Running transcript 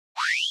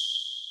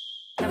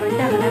What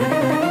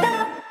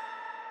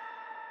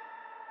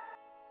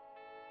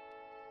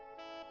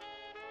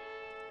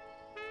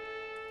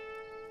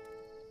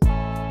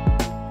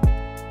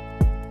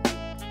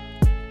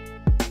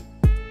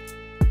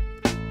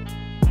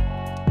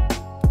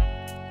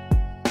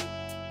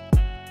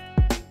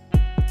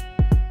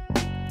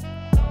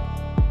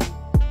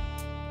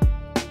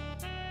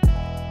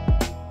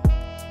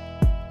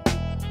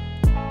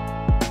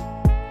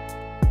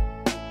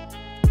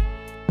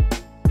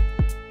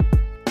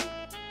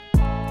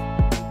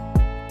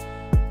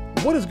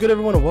is good,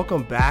 everyone, and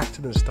welcome back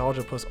to the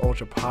Nostalgia Plus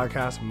Ultra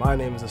podcast. My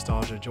name is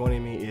Nostalgia.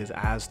 Joining me is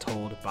As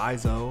Told by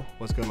Zoe.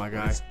 What's good, my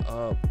guy? What's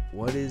up?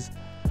 What is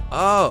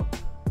up?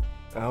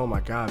 Oh my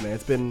God, man!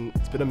 It's been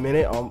a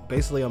minute,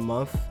 basically a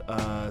month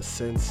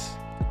since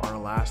our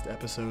last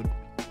episode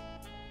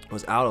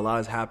was out. A lot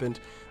has happened.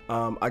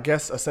 I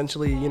guess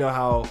essentially, you know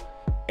how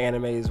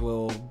animes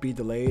will be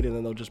delayed and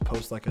then they'll just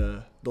post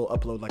they'll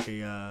upload not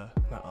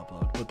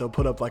upload, but they'll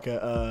put up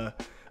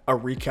a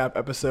recap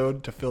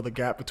episode to fill the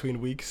gap between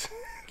weeks.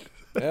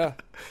 Yeah.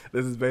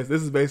 This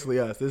is basically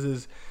us. This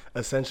is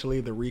essentially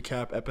the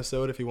recap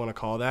episode, if you want to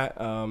call that.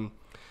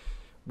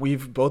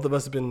 Both of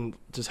us have been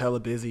just hella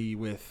busy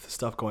with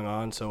stuff going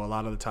on, so a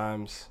lot of the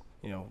times,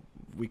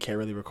 we can't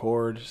really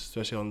record,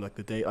 especially on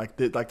the day like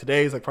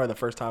today is probably the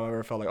first time I've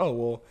ever felt like, oh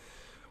well,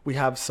 we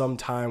have some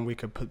time we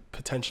could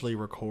potentially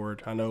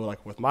record. I know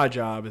with my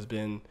job has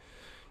been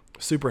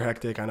super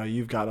hectic. I know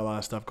you've got a lot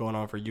of stuff going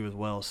on for you as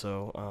well.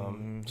 So,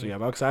 so yeah,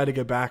 I'm excited to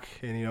get back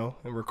and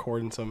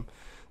recording some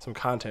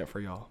content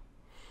for y'all.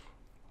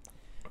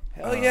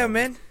 Hell yeah,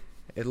 man!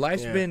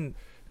 Life's been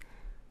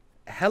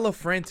hella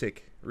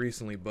frantic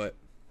recently, but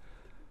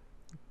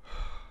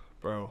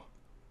bro,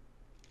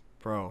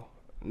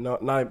 no,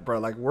 not bro.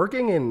 Like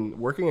working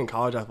in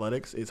college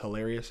athletics is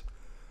hilarious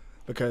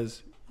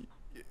because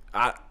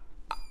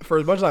for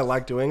as much as I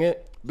like doing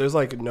it, there's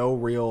no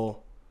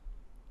real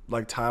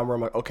time where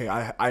I'm like, okay,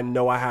 I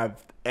know I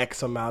have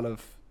X amount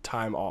of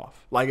time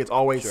off. It's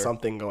always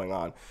something going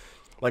on.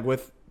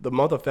 With the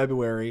month of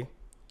February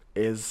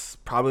is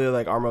probably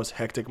our most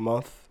hectic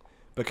month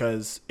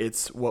because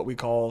it's what we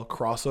call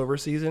crossover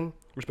season,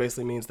 which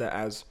basically means that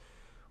as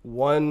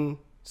one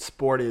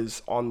sport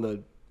is on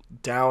the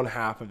down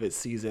half of its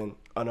season,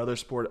 another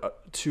sport,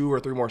 2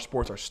 or 3 more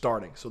sports are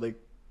starting. So they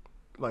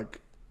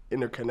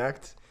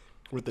interconnect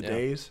with the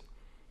days.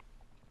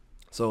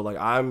 So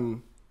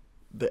I'm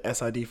the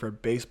SID for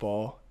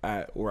baseball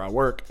at where I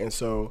work, and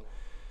so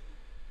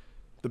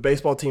the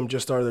baseball team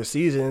just started their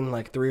season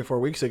 3 or 4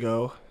 weeks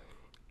ago,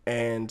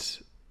 and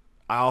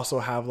I also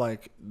have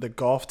the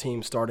golf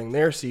team starting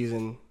their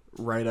season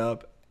right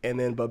up, and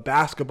then but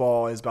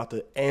basketball is about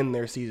to end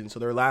their season, so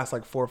their last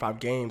 4 or 5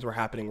 games were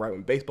happening right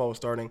when baseball was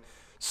starting,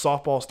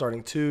 softball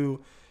starting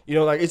too,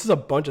 it's just a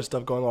bunch of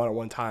stuff going on at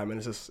one time, and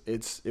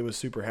it was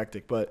super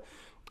hectic. But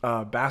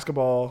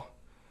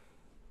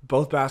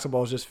both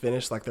basketballs just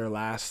finished their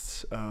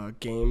last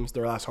games,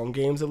 their last home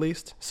games at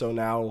least. So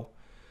now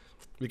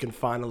we can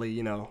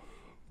finally,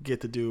 get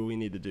to do what we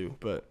need to do.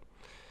 But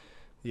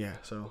yeah,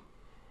 so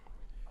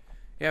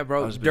yeah,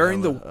 bro.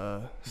 During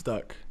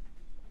stuck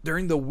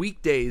during the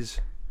weekdays,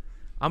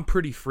 I'm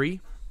pretty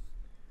free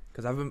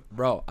because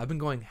I've been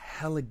going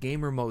hella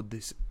gamer mode.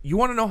 You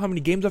want to know how many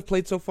games I've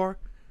played so far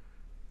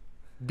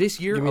this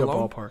year? Give me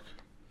alone? A ballpark.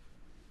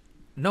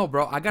 No,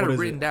 bro, I got it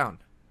written down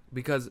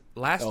because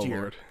last year.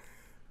 Lord.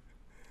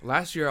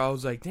 Last year, I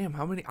was like, damn,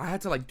 how many? I had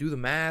to do the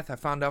math. I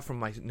found out from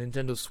my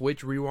Nintendo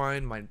Switch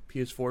rewind, my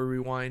PS4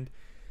 rewind.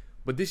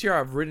 But this year,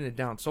 I've written it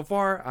down. So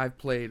far, I've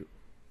played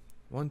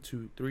 1,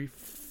 2, 3,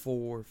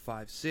 4,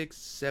 5, 6,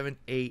 7,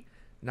 8,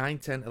 9,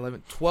 10,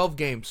 11, 12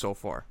 games so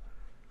far.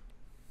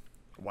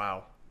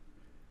 Wow.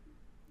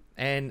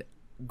 And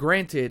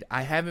granted,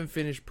 I haven't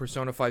finished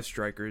Persona 5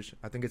 Strikers.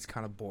 I think it's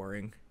kind of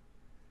boring.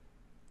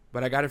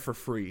 But I got it for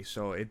free,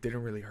 so it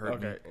didn't really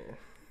hurt me.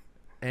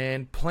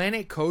 And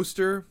Planet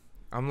Coaster,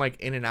 I'm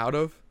in and out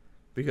of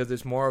because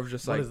it's more of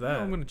just what is that?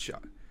 I'm gonna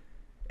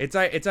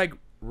It's like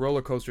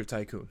Roller Coaster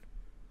Tycoon.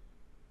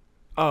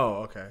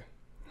 Oh, okay.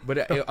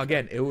 But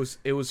again, it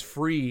was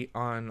free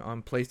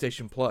on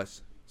PlayStation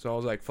Plus, so I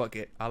was like, fuck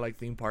it, I like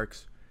theme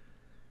parks.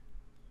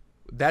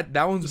 That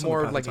one's just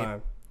more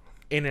of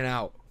in and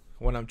out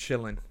when I'm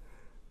chilling.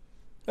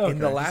 Okay,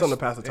 just on the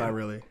pass of time,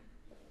 really.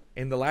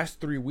 In the last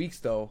 3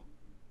 weeks, though,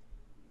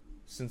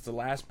 since the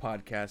last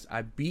podcast,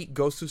 I beat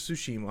Ghost of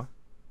Tsushima.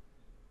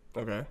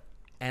 Okay.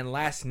 And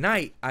last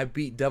night, I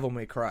beat Devil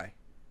May Cry.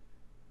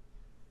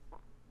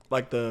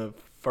 The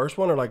first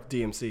one or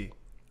DMC?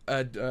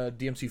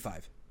 DMC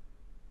 5.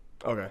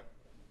 Okay.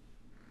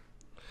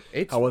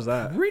 How was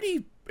that?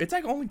 It's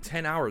only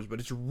 10 hours, but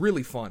it's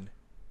really fun.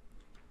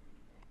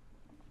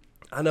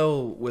 I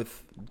know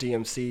with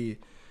DMC,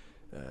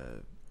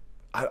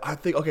 I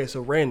think, okay,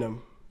 so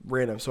random.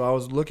 So I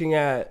was looking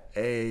at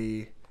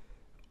a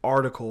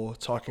article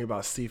talking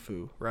about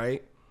Sifu,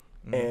 right?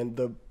 Mm-hmm.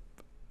 And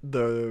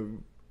the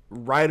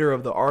writer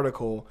of the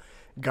article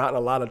got in a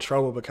lot of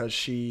trouble because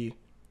she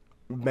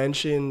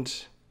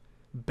mentioned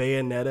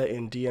Bayonetta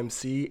and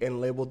DMC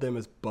and labeled them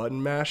as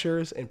button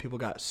mashers, and people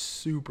got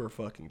super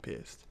fucking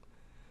pissed.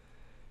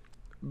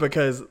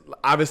 Because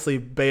obviously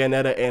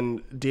Bayonetta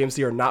and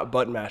DMC are not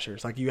button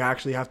mashers. Like, you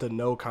actually have to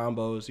know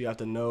combos. You have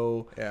to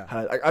know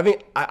how to, I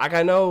think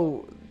I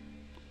know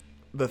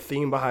the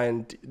theme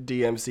behind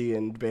DMC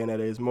and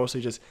Bayonetta is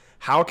mostly just,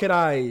 how can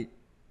I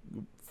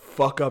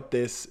fuck up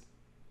this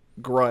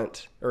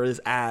grunt or this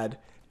ad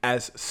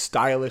as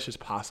stylish as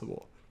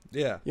possible?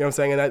 Yeah. You know what I'm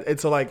saying? And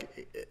it's so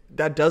like,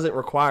 that doesn't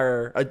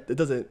require, it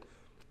doesn't,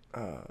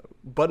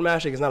 button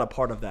mashing is not a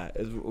part of that,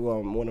 is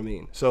what I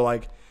mean. So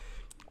like,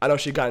 I know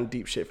she got in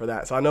deep shit for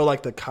that. So I know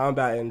like the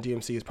combat in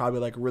DMC is probably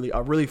like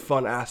a really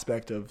fun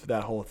aspect of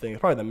that whole thing. It's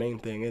probably the main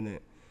thing, isn't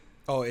it?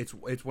 Oh, it's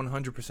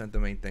 100% the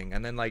main thing.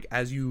 And then like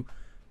as you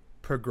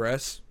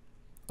progress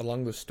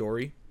along the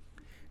story,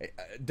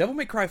 Devil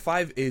May Cry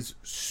 5 is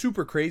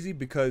super crazy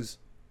because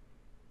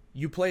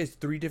you play as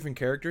 3 different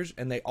characters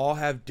and they all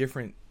have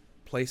different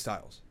play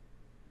styles.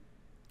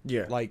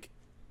 Yeah. Like,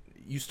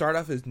 you start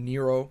off as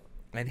Nero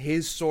and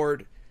his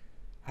sword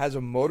has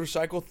a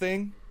motorcycle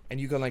thing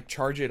and you can like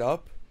charge it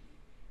up.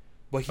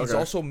 But he's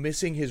also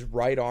missing his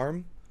right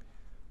arm.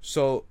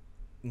 So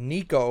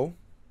Nico,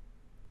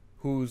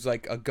 who's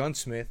like a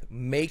gunsmith,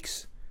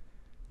 makes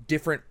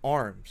different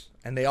arms.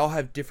 And they all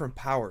have different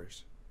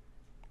powers.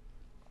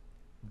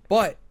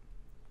 But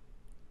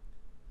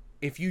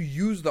if you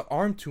use the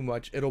arm too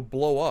much, it'll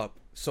blow up.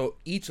 So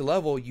each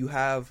level you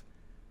have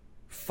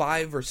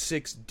 5 or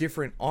 6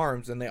 different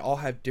arms. And they all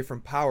have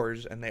different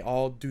powers. And they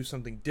all do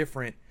something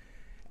different.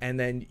 And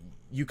then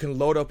you can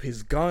load up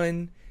his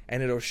gun.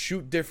 And it'll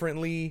shoot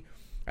differently.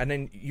 And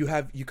then you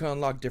can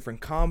unlock different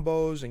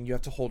combos, and you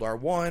have to hold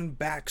R1,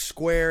 back,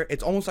 square.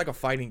 It's almost like a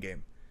fighting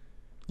game.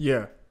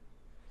 Yeah.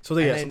 So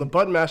so the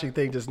button mashing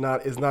thing is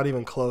not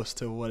even close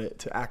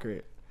to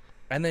accurate.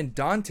 And then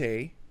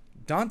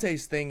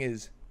Dante's thing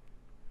is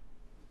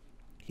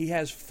he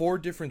has 4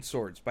 different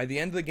swords. By the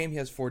end of the game, he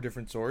has 4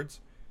 different swords.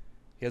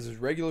 He has his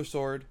regular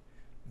sword,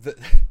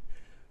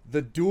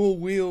 the dual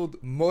wield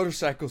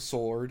motorcycle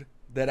sword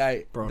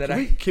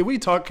can we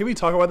talk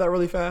about that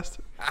really fast,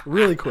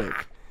 really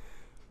quick?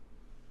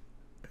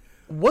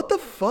 What the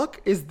fuck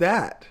is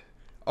that?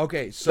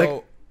 Okay,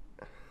 so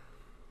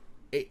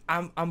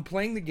I'm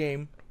playing the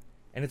game,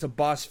 and it's a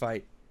boss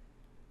fight,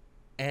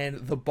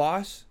 and the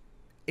boss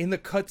in the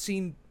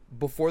cutscene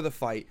before the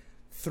fight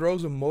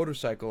throws a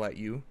motorcycle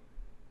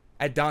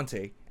at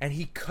Dante, and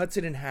he cuts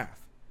it in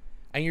half,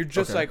 and you're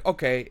just like,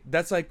 okay,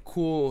 that's like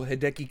cool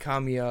Hideki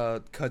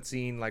Kamiya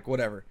cutscene, like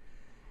whatever.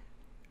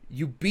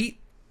 You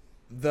beat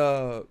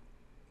the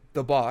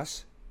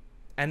boss,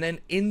 and then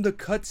in the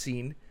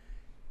cutscene,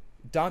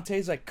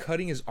 Dante's like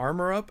cutting his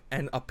armor up,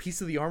 and a piece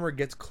of the armor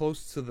gets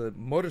close to the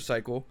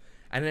motorcycle,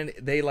 and then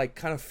they like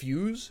kind of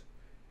fuse,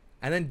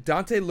 and then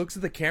Dante looks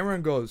at the camera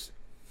and goes,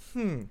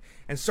 and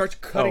starts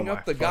cutting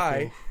up the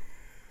guy,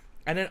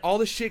 and then all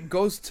the shit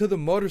goes to the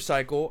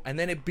motorcycle, and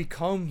then it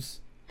becomes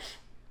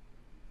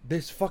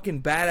this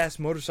fucking badass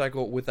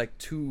motorcycle with like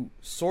 2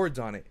 swords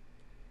on it,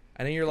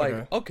 and then you're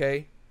like,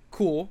 okay,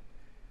 cool,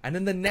 and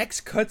then the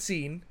next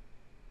cutscene,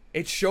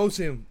 it shows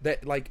him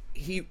that like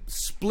he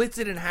splits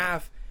it in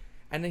half.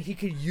 And then he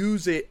could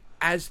use it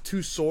as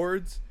 2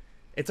 swords.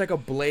 It's like a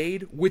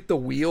blade with the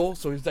wheel.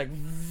 So he's like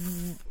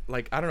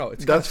I don't know.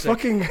 That's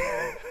fucking.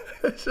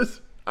 It's just.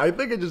 I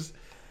think it's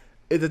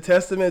a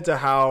testament to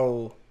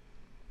how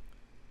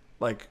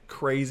like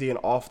crazy and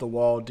off the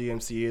wall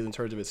DMC is in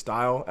terms of its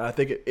style, and I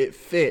think it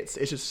fits.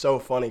 It's just so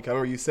funny. I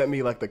remember you sent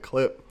me like the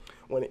clip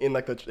when in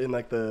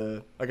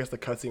the I guess the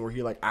cutscene where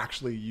he like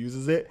actually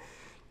uses it.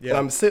 Yeah. And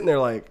I'm sitting there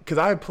like, because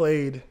I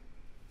played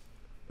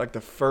like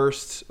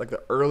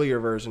the earlier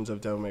versions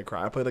of Devil May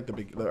Cry. I played like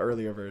the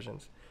earlier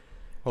versions,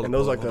 and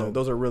those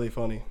those are really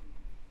funny.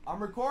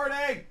 I'm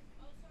recording.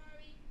 Oh,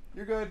 sorry.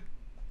 You're good.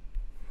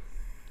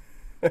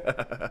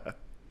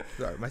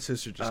 Sorry, my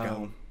sister just got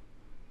home.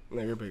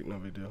 No, no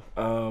big deal.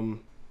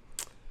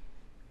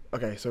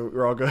 Okay, so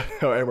we're all good.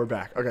 Oh, and we're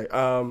back. Okay.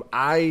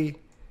 I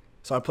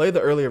played the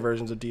earlier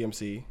versions of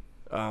DMC,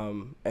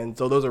 and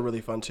so those are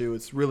really fun too.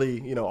 It's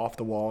really off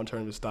the wall in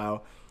terms of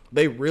style.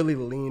 They really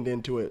leaned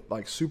into it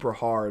like super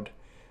hard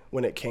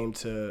when it came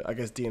to, I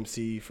guess,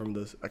 DMC from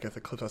the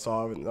clips I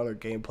saw and other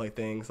gameplay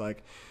things.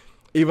 Like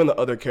even the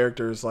other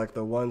characters, like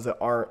the ones that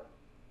aren't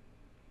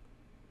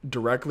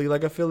directly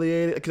like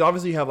affiliated, because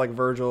obviously you have like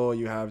Virgil,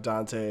 you have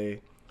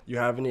Dante, you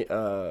have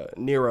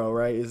Nero,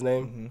 right? His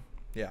name. Mm-hmm.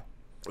 Yeah.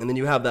 And then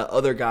you have that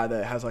other guy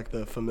that has like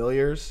the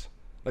familiars,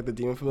 like the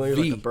demon familiars,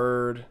 like the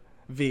bird.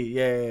 V.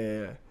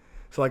 Yeah.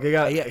 So like they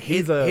got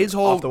his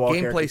whole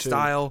gameplay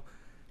style.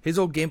 His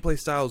whole gameplay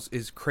style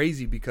is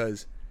crazy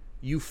because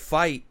you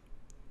fight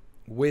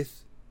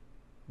with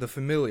the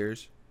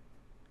familiars,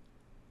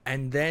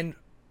 and then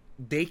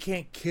they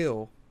can't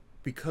kill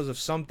because of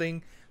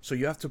something. So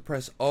you have to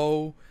press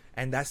O,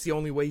 and that's the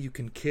only way you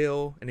can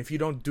kill. And if you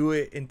don't do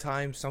it in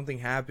time, something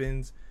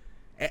happens.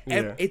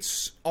 Yeah.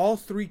 It's all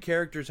 3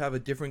 characters have a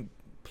different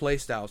play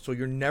style, so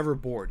you're never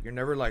bored. You're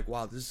never like,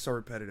 wow, this is so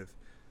repetitive.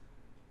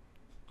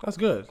 That's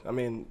good. I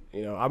mean,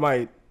 I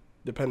might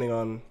depending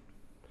on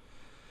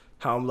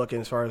how I'm looking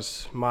as far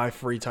as my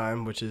free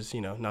time, which is,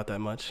 not that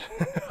much.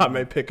 I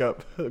may pick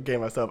up a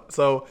game myself.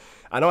 So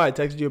I know I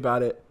texted you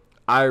about it.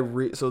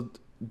 So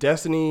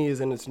Destiny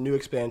is in its new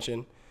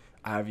expansion.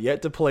 I have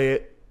yet to play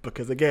it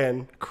because,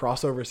 again,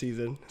 crossover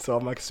season. So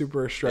I'm like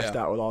super stressed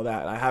out with all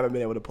that. And I haven't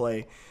been able to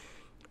play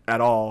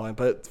at all.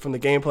 But from the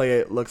gameplay,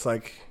 it looks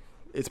like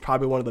it's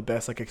probably one of the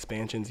best like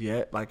expansions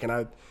yet. Like,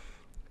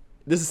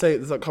 this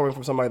is like coming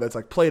from somebody that's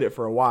like played it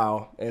for a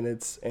while,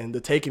 and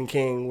the Taken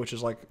King, which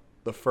is like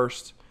the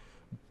first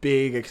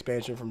big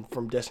expansion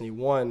from Destiny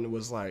 1,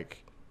 was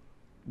like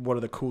one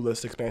of the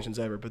coolest expansions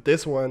ever. But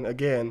this one,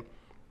 again,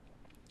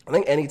 I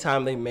think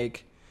anytime they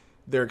make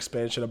their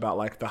expansion about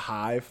like the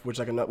Hive, which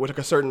like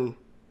a certain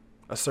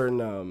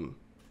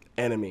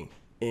enemy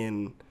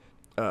in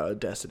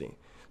Destiny.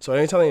 So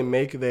anytime they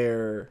make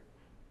their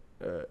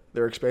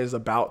expansions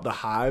about the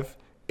Hive,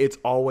 it's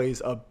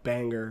always a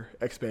banger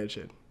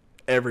expansion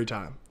every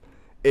time.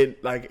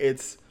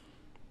 It's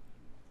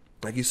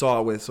like you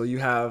saw it with, so you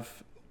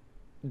have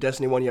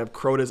Destiny 1, you have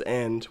Crota's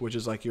End, which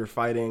is like you're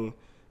fighting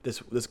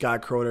this guy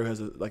Crota who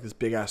has like this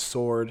big ass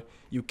sword.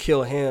 You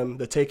kill him.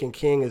 The Taken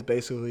King is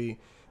basically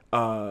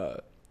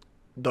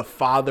the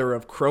father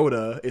of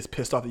Crota is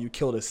pissed off that you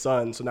killed his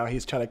son, so now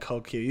he's trying to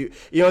kill you.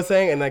 You know what I'm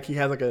saying? And like he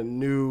has like a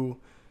new,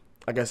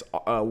 I guess,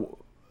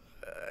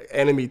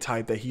 enemy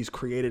type that he's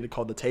created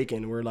called the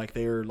Taken, where like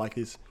they're like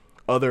these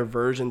other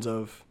versions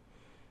of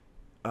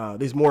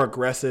these more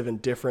aggressive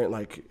and different,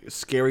 like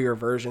scarier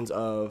versions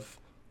of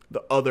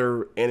the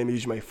other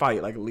enemies you may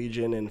fight, like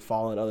Legion and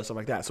Fallen, other stuff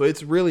like that. So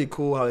it's really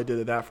cool how they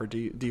did that for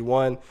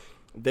D1.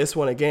 This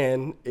one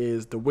again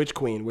is the Witch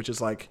Queen, which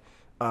is like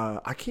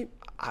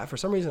for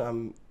some reason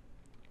I'm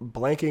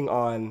blanking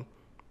on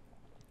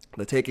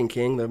the Taken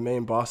King. The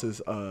main boss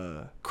is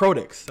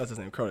Crodix. That's his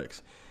name,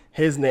 Crodix.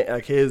 His name,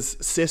 like his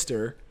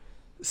sister,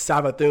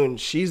 Savathun.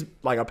 She's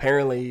like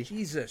apparently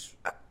she's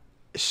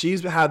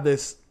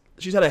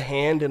had a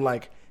hand in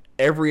like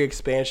every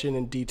expansion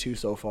in D2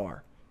 so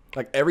far.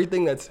 Like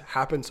everything that's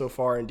happened so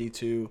far in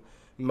D2,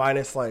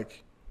 minus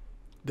like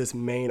this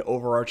main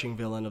overarching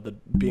villain of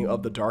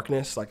the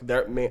darkness, like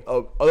their main.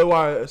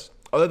 Otherwise,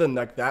 other than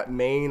like that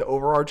main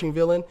overarching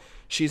villain,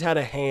 she's had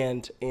a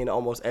hand in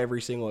almost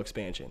every single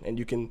expansion. And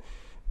you can.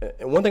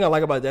 And one thing I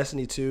like about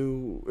Destiny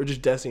 2, or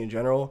just Destiny in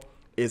general,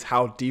 is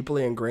how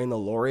deeply ingrained the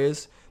lore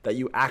is that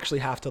you actually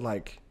have to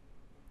like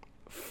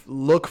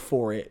look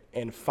for it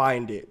and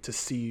find it to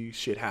see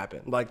shit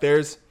happen. Like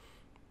there's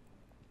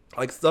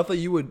like stuff that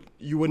you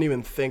wouldn't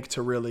even think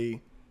to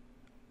really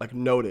like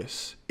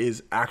notice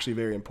is actually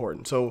very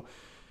important. So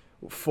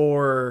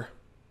for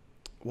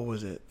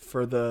when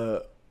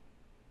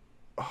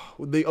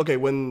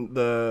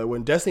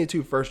Destiny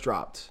 2 first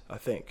dropped, I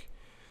think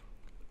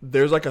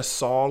there's like a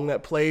song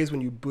that plays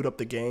when you boot up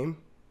the game,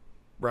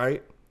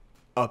 right?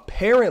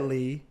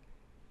 Apparently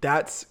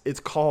it's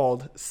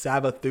called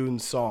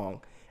Savathun's song.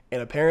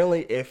 And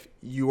apparently if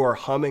you are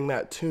humming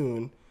that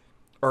tune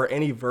or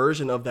any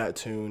version of that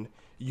tune,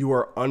 you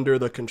are under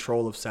the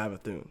control of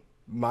Savathun.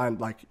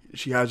 Like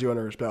she has you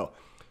under her spell.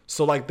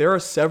 So like there are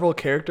several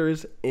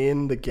characters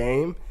in the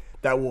game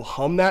that will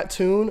hum that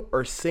tune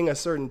or sing a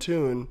certain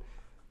tune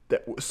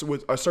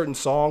with a certain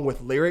song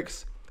with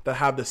lyrics that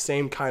have the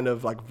same kind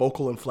of like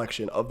vocal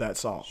inflection of that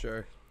song.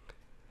 Sure.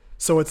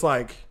 So it's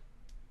like,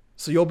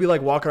 so you'll be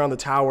like walking around the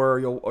tower,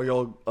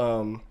 you'll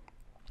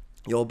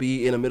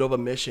be in the middle of a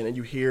mission and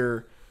you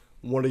hear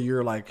one of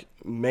your like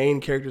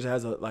main characters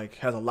has a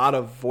lot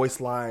of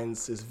voice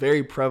lines, is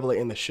very prevalent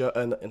in the show,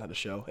 in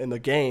the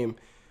game,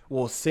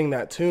 will sing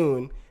that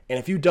tune. And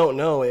if you don't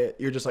know it,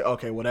 you're just like,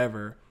 okay,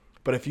 whatever.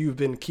 But if you've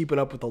been keeping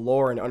up with the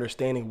lore and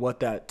understanding what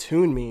that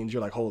tune means,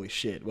 you're like, holy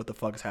shit, what the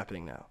fuck is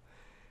happening now?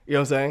 You know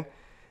what I'm saying?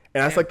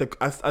 And that's like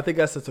I think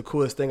that's just the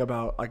coolest thing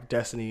about like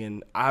Destiny.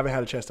 And I haven't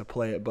had a chance to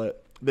play it,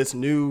 but this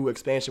new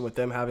expansion with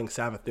them having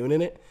Savathun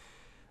in it,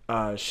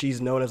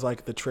 she's known as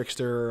like the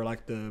trickster or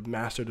like the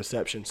master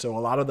deception. So a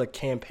lot of the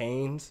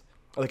campaigns,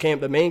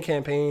 the main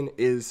campaign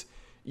is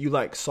you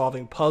like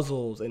solving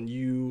puzzles and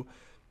you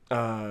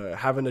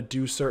having to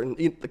do certain,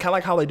 kind of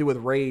like how they do with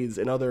raids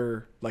and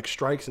other like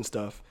strikes and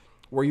stuff,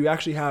 where you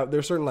actually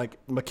there's certain like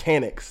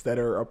mechanics that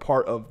are a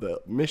part of the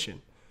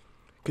mission.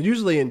 Because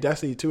usually in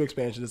Destiny 2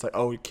 expansions, it's like,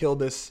 oh, kill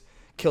this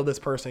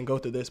person, go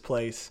to this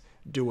place,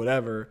 do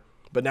whatever.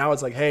 But now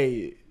it's like,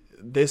 hey,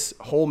 this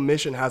whole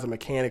mission has a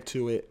mechanic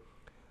to it.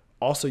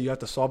 Also, you have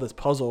to solve this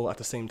puzzle at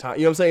the same time.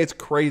 You know what I'm saying? It's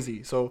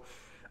crazy. So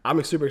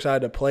I'm super excited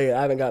to play it.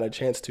 I haven't gotten a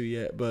chance to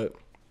yet, but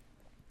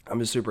I'm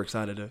just super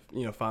excited to,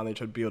 finally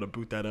try to be able to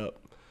boot that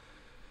up.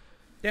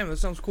 Damn, that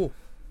sounds cool.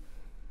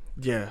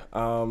 Yeah.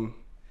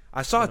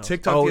 I saw a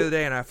TikTok the other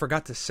day and I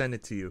forgot to send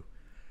it to you.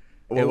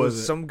 What was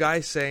it? Some guy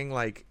saying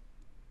like,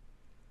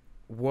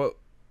 what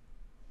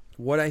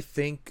I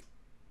think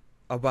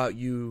about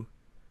you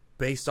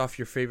based off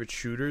your favorite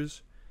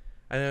shooters.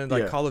 And then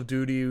like Call of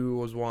Duty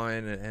was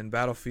one and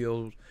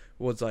Battlefield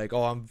was like,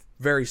 oh, I'm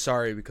very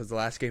sorry because the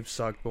last game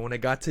sucked. But when it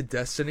got to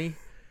Destiny,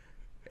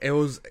 it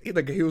was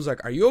like, he was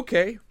like, are you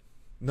okay?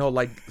 No,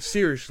 like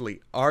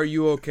seriously, are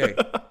you okay?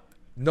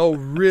 No,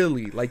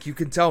 really. Like, you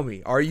can tell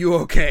me. Are you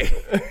okay?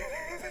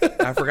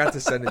 I forgot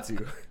to send it to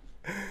you.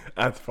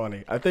 That's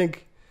funny. I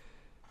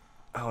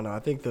don't know. I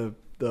think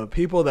the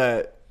people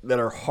that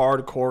are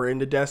hardcore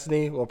into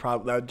Destiny will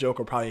probably, that joke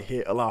will probably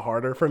hit a lot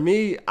harder. For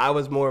me, I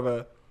was more of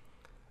a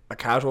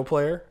casual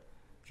player,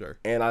 Sure.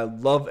 and I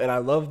love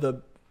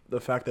the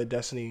fact that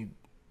Destiny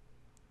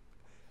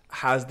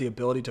has the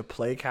ability to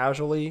play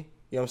casually.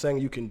 You know what I'm saying?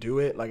 You can do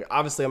it. Like,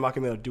 obviously, I'm not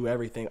gonna be able to do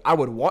everything. I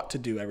would want to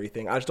do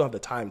everything. I just don't have the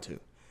time to.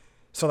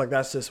 So, like,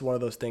 that's just one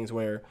of those things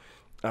where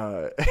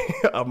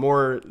a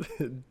more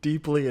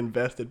deeply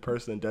invested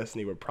person in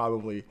Destiny would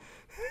probably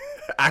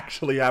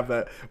actually have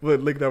that.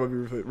 Would think that would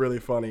be really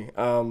funny.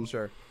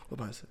 Sure. What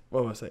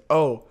was I say?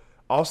 Oh,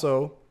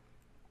 also,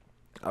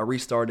 I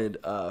restarted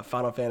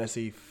Final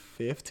Fantasy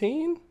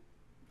 15.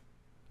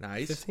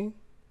 Nice. 15.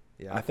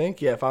 Yeah. I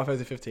think, yeah, Final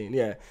Fantasy 15.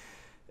 Yeah,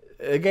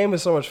 the game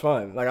is so much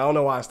fun. Like, I don't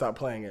know why I stopped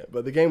playing it,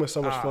 but the game was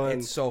so much fun.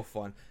 It's so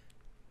fun.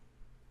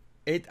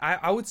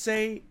 I would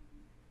say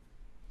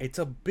it's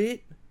a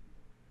bit,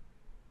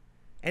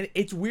 and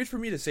it's weird for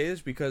me to say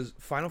this because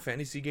Final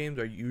Fantasy games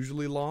are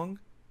usually long.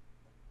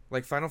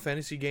 Like, Final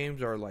Fantasy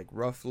games are like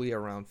roughly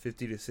around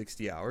 50 to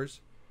 60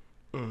 hours.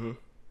 Mm-hmm.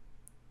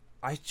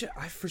 I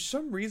for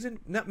some reason,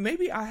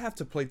 maybe I have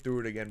to play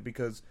through it again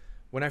because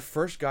when I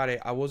first got it,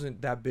 I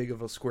wasn't that big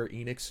of a Square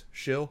Enix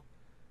shill.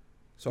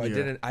 So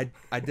Yeah.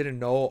 I didn't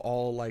know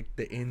all like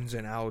the ins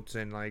and outs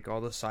and like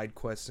all the side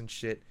quests and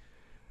shit.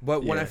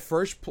 But when Yeah. I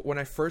first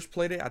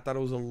played it, I thought it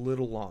was a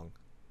little long.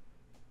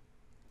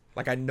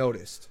 Like, I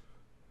noticed.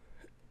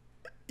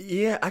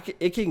 Yeah,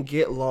 it can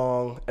get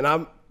long,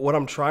 and what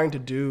I've been trying to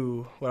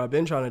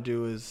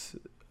do is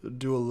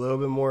do a little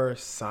bit more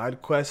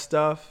side quest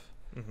stuff,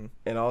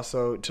 and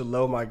also to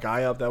load my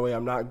guy up. That way,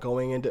 I'm not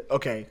going into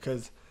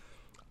because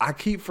I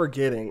keep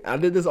forgetting. I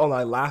did this on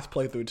my last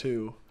playthrough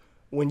too.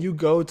 When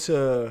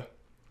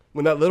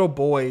that little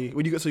boy,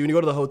 when you go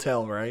to the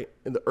hotel, right,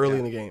 in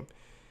the game,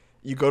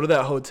 you go to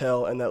that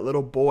hotel, and that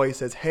little boy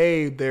says,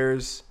 "Hey,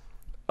 there's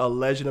a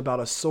legend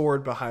about a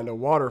sword behind a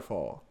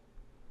waterfall."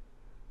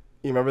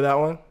 You remember that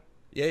one?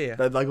 Yeah.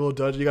 That like little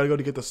dungeon you gotta go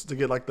to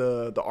get like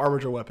the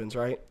armature weapons,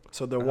 right?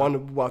 So the one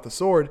about the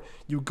sword,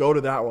 you go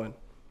to that one.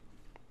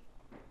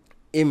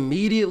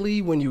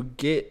 Immediately when you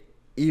get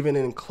even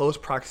in close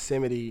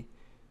proximity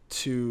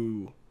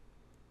to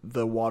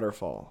the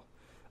waterfall,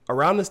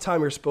 around this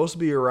time you're supposed to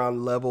be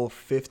around level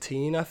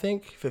 15, I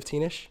think,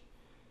 15ish,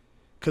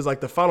 because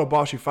like the final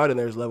boss you fight in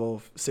there is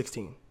level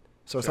 16,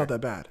 so it's not that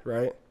bad,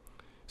 right?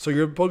 So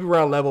you're supposed to be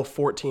around level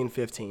 14,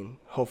 15,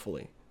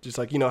 hopefully. Just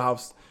like, you know how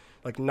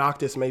like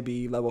Noctis may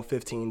be level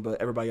 15,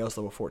 but everybody else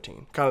level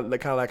 14. Kind of that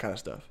kind of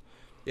stuff.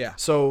 Yeah.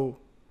 So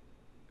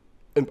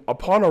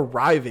upon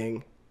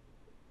arriving,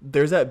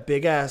 there's that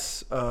big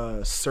ass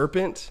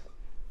serpent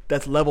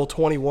that's level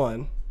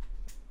 21.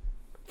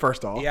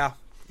 First off.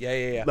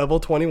 Yeah. Level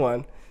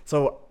 21.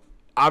 So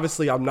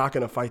obviously I'm not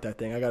going to fight that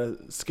thing. I got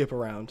to skip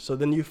around. So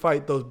then you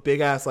fight those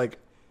big ass like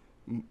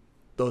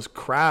those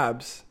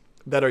crabs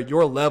that are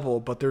your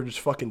level, but they're just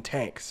fucking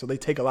tanks. So they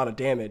take a lot of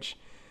damage.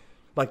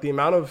 Like, the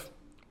amount of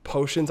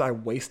potions I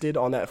wasted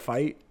on that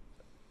fight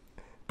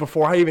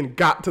before I even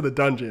got to the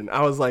dungeon,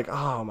 I was like,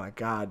 oh my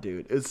god,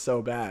 dude, it's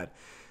so bad.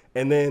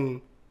 And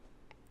then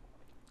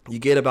you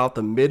get about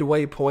the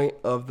midway point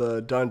of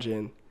the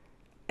dungeon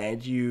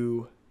and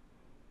you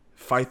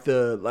fight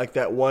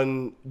that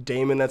one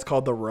daemon that's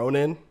called the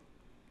Ronin,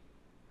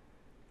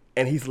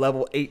 and he's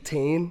level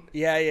 18.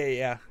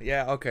 Yeah,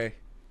 okay.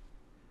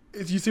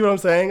 You see what I'm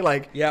saying?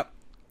 Like, Yep.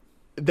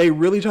 they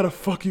really try to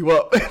fuck you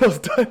up in those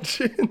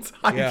dungeons,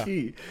 high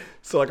key. Yeah.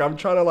 So like, I'm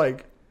trying to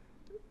like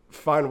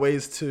find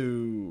ways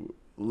to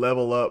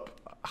level up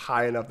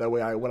high enough that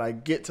way when I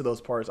get to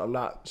those parts, I'm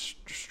not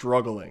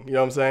struggling. You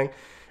know what I'm saying?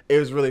 It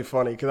was really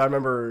funny because I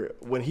remember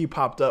when he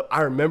popped up.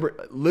 I remember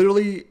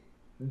literally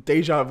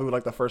deja vu.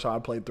 Like, the first time I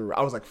played through,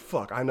 I was like,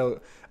 "Fuck! I know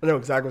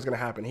exactly what's gonna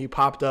happen." He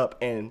popped up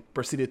and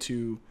proceeded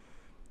to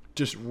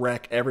just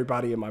wreck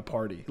everybody in my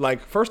party.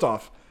 Like, first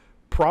off,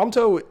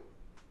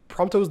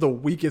 Prompto's the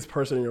weakest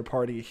person in your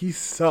party. He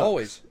sucks.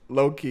 Always.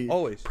 Low key.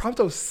 Always.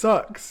 Prompto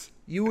sucks.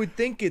 You would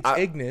think it's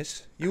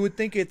Ignis. You would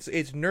think it's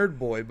Nerd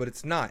Boy, but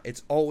it's not.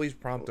 It's always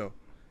Prompto.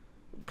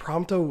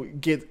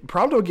 Prompto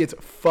gets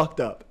fucked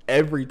up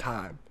every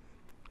time.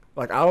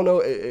 Like, I don't know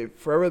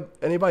if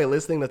anybody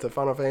listening that's a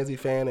Final Fantasy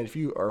fan, and if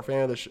you are a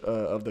fan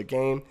of the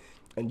game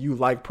and you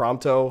like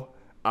Prompto,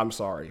 I'm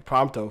sorry.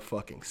 Prompto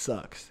fucking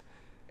sucks.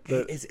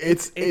 It's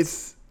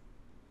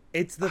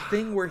the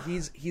thing where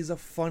he's a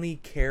funny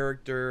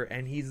character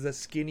and he's the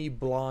skinny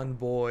blonde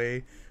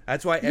boy.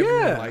 That's why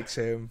everyone likes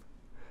him.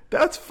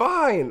 That's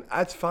fine.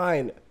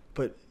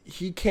 But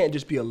he can't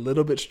just be a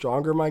little bit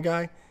stronger, my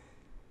guy.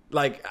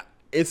 Like,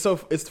 it's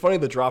funny,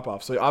 the drop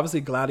off. So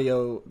obviously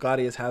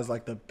Gladius has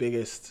like the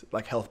biggest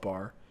like health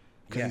bar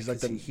because he's like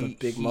the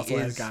big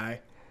muscle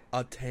guy.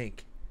 A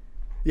tank.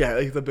 Yeah,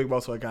 he's the big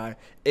muscle guy.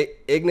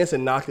 Ignis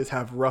and Noctis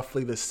have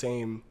roughly the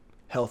same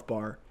health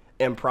bar,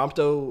 and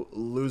Prompto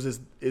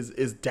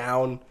is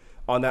down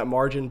on that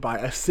margin by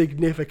a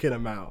significant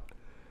amount.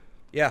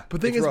 Yeah,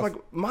 But the thing it's is, rough.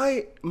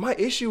 like my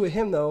issue with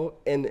him though,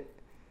 and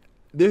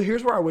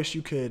here's where I wish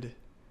you could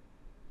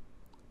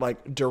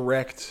like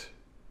direct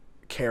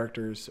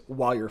characters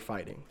while you're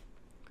fighting,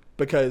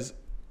 because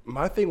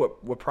my thing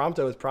with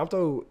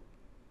Prompto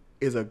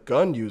is a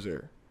gun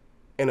user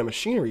and a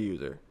machinery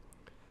user.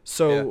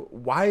 So Yeah.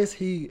 why is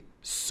he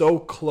so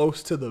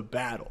close to the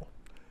battle?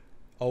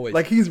 Always.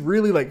 Like he's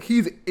really like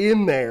he's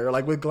in there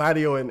like with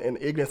Gladio and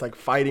Ignis like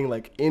fighting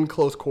like in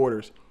close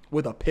quarters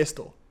with a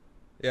pistol.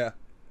 Yeah.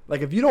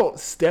 Like if you don't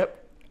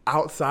step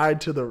outside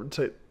to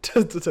the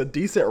to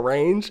decent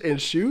range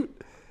and shoot,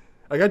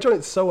 like that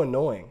joint's so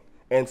annoying.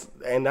 And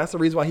that's the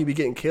reason why he be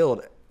getting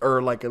killed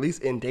or like at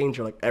least in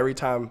danger. Like every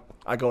time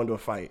I go into a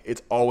fight,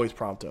 it's always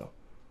Prompto.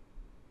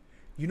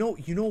 You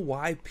know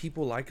why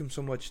people like him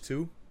so much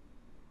too?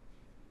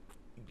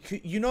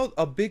 You know,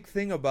 a big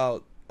thing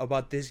about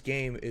this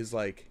game is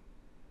like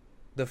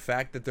the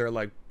fact that they're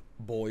like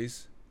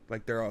boys,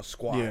 like they're a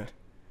squad, Yeah.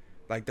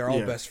 like they're all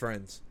Yeah. best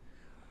friends.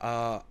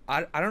 I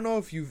don't know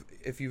if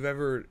you've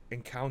ever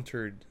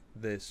encountered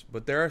this,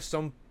 but there are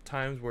some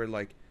times where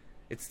like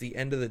it's the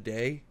end of the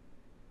day,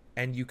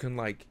 and you can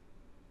like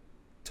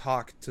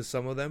talk to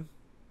some of them,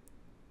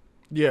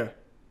 Yeah.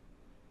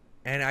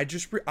 and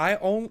I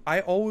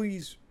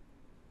always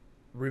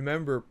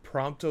remember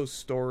Prompto's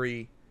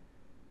story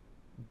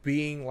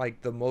being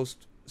like the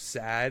most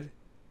sad,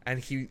 and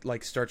he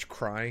like starts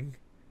crying.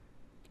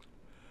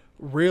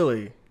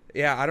 Really?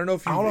 Yeah, I don't know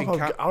if I don't know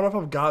if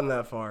I've gotten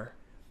that far.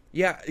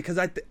 Yeah, because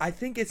I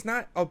think it's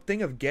not a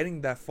thing of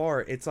getting that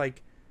far. It's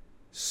like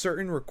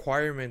certain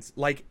requirements.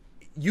 Like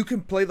you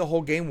can play the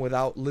whole game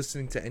without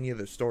listening to any of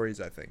the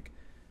stories. I think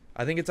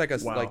it's like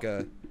it's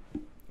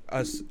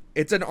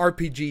an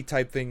RPG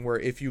type thing where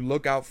if you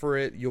look out for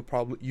it, you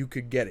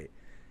could get it.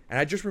 And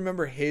I just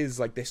remember his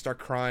like they start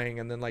crying,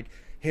 and then like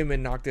him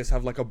and Noctis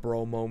have like a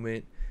bro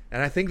moment,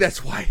 and I think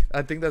that's why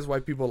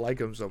people like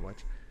him so much.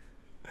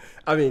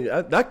 I mean,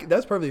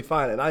 that's perfectly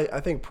fine, and I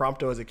think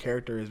Prompto as a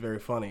character is very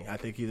funny. I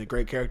think he's a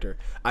great character.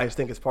 I just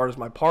think as a part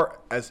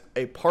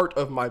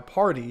of my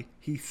party,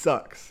 he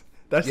sucks.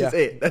 That's just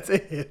it. That's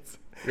it.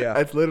 Yeah.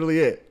 That's literally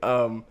it.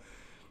 I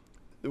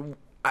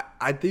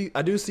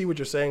do see what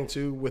you're saying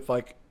too with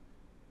like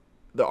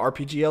the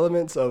RPG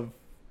elements of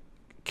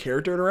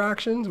character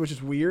interactions, which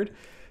is weird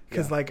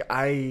because like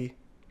I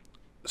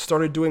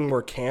started doing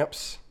more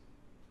camps.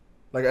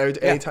 Like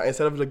anytime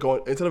instead of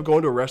going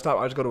to a rest stop,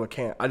 I just go to a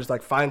camp. I just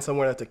like find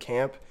somewhere that's a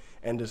camp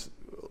and just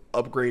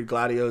upgrade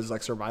Gladio's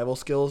like survival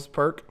skills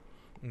perk,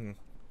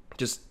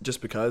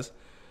 just because.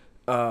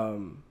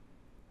 And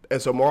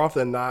so more often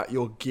than not,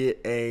 you'll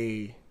get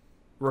a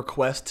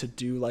request to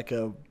do like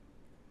an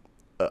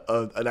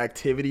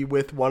activity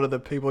with one of the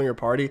people in your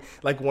party.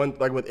 Like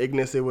with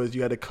Ignis, it was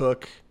you had to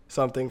cook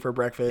something for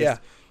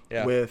breakfast.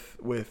 Yeah.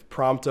 With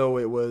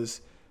Prompto, it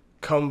was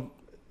come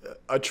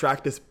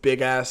attract this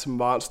big ass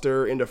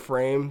monster into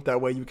frame.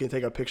 That way you can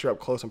take a picture up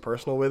close and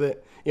personal with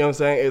it. You know what I'm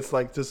saying? It's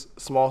like just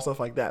small stuff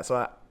like that.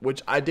 So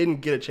which I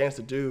didn't get a chance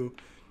to do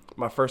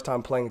my first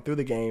time playing through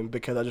the game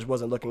because I just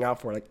wasn't looking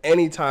out for it. Like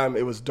anytime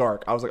it was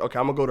dark, I was like, okay,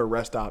 I'm gonna go to a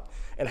rest stop.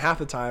 And half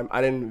the time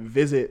I didn't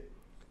visit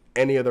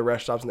any of the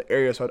rest stops in the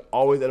area, so I'd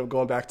always end up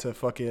going back to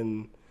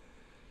fucking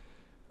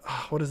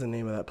what is the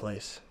name of that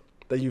place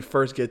that you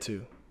first get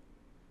to?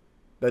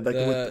 That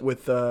like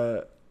with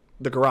the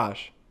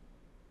garage.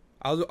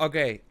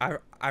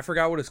 I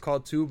forgot what it's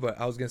called too, but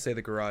I was gonna say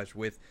the garage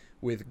with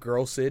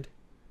Girl Sid.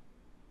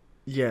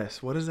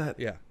 Yes. What is that?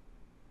 Yeah.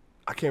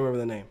 I can't remember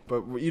the name,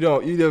 but you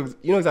know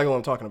exactly what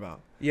I'm talking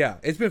about. Yeah,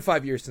 it's been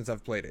 5 years since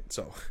I've played it,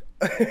 so.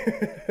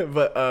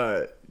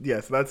 But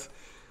yes, that's,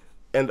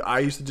 and I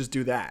used to just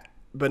do that,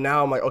 but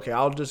now I'm like, okay,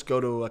 I'll just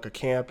go to like a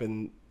camp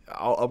and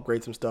I'll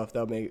upgrade some stuff.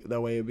 That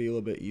way it'd be a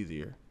little bit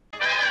easier.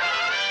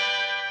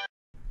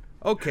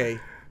 Okay,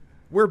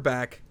 we're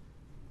back.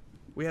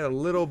 We had a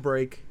little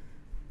break.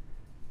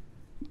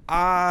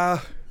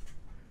 I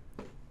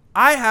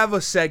have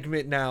a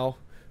segment now.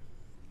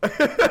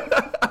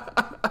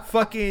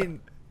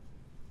 Fucking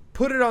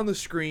put it on the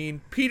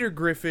screen. Peter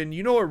Griffin,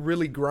 you know what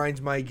really grinds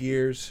my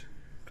gears?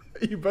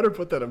 You better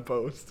put that in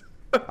post.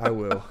 I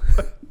will.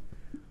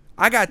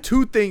 I got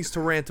 2 things to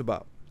rant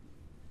about.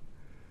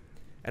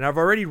 And I've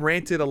already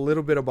ranted a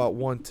little bit about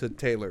one to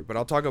Taylor, but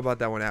I'll talk about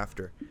that one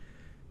after.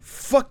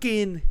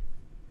 Fucking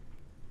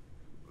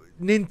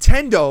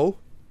Nintendo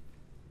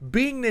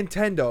being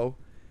Nintendo.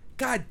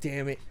 God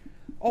damn it.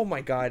 Oh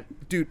my god.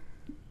 Dude,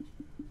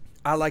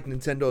 I like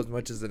Nintendo as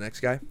much as the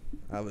next guy.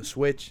 I have a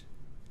Switch.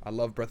 I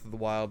love Breath of the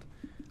Wild.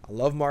 I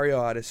love Mario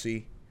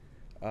Odyssey.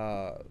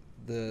 The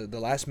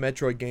last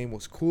Metroid game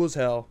was cool as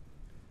hell.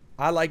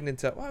 I like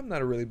Nintendo. Well, I'm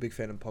not a really big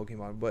fan of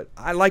Pokemon, but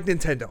I like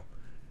Nintendo.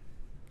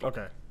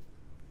 Okay.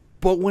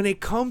 But when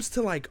it comes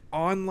to like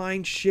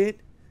online shit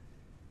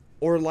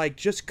or like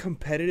just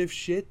competitive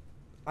shit,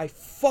 I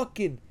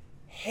fucking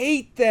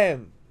hate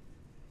them.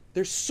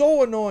 They're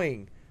so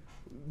annoying.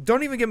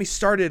 Don't even get me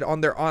started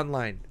on their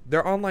online.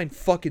 Their online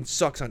fucking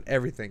sucks on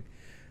everything.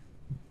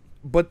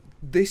 But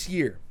this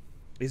year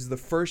is the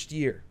first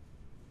year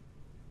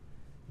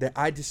that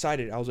I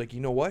decided, I was like,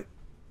 you know what?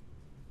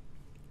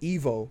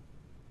 Evo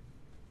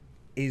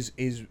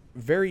is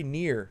very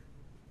near.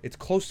 It's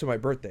close to my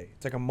birthday.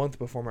 It's like a month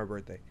before my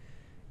birthday,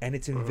 and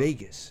it's in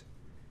Vegas.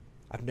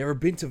 I've never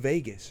been to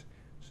Vegas,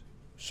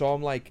 so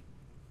I'm like,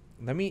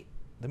 let me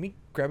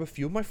grab a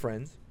few of my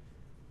friends,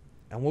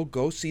 and we'll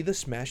go see the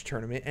Smash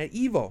tournament at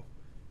Evo.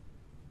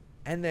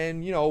 And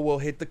then, you know, we'll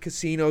hit the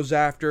casinos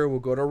after. We'll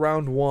go to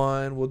round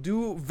 1. We'll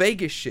do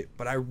Vegas shit.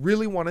 But I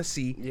really want to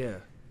see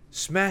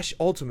Smash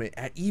Ultimate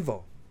at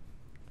Evo.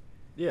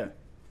 Yeah.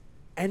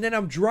 And then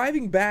I'm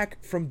driving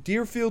back from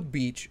Deerfield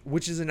Beach,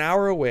 which is an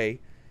hour away,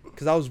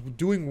 because I was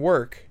doing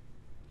work.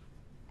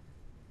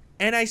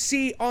 And I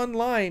see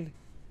online,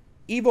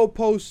 Evo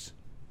posts,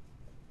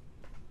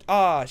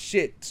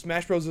 shit,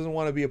 Smash Bros. Doesn't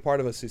want to be a part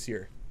of us this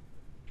year.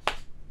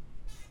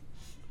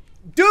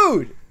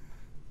 Dude!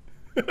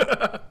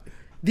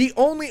 The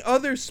only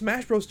other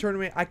Smash Bros.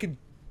 Tournament I could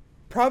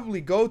probably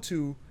go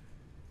to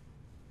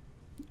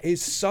is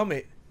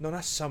Summit. No,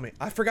 not Summit.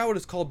 I forgot what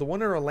it's called. The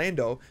one in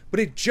Orlando. But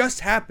it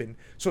just happened.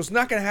 So it's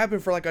not going to happen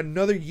for like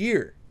another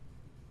year.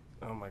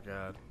 Oh, my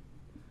God.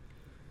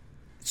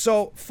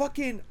 So,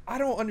 I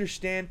don't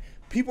understand.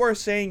 People are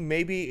saying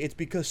maybe it's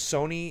because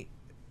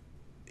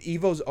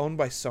Evo's owned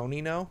by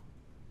Sony now.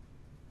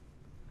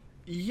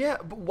 Yeah,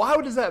 but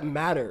why does that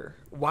matter?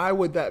 Why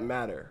would that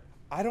matter?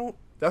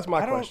 That's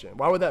my question.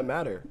 Why would that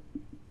matter?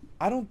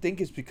 I don't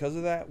think it's because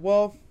of that.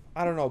 Well,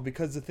 I don't know.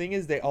 Because the thing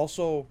is, they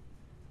also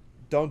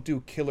don't do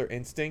Killer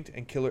Instinct,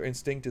 and Killer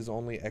Instinct is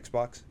only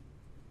Xbox.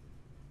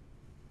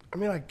 I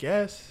mean, I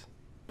guess.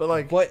 But,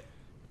 like... But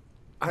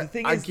the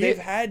thing is, they've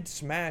had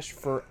Smash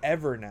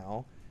forever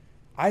now.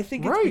 I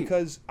think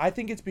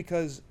it's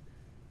because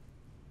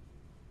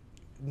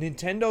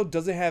Nintendo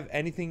doesn't have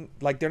anything...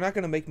 Like, they're not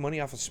going to make money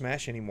off of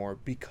Smash anymore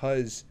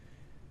because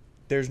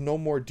there's no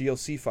more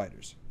DLC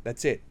fighters.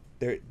 That's it.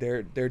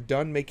 They're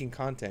done making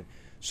content.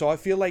 So I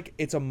feel like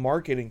it's a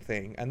marketing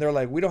thing, and they're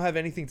like, we don't have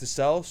anything to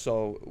sell,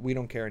 so we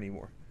don't care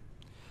anymore.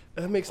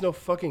 That makes no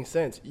fucking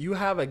sense. You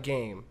have a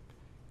game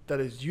that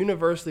is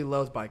universally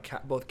loved by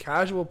both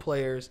casual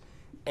players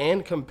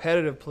and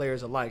competitive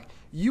players alike.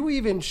 You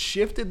even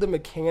shifted the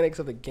mechanics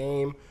of the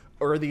game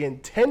or the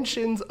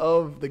intentions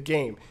of the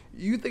game.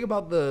 You think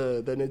about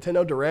the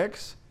Nintendo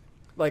Directs,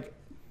 like,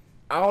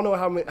 I don't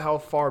know how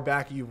far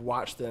back you've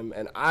watched them,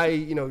 and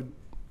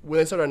when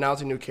they started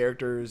announcing new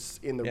characters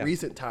in the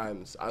recent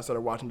times, I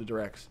started watching the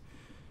Directs.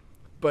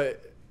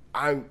 But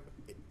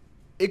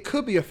it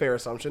could be a fair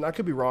assumption. I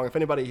could be wrong. If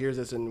anybody hears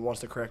this and wants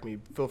to correct me,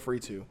 feel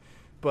free to.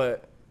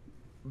 But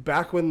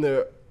back when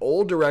the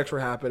old Directs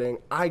were happening,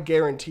 I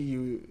guarantee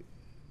you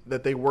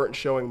that they weren't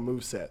showing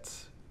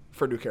movesets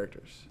for new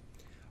characters.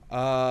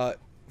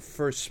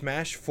 For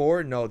Smash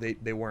 4, no,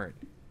 they weren't.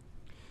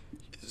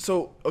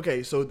 So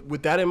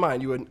with that in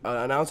mind, you would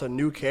announce a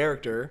new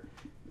character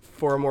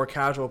for a more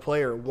casual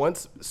player.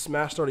 Once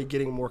Smash started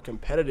getting more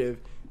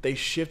competitive, they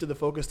shifted the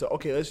focus to,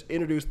 okay, let's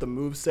introduce the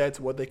movesets,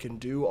 what they can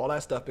do, all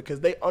that stuff, because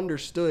they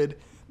understood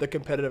the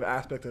competitive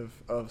aspect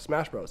of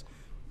Smash Bros.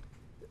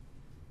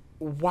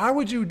 Why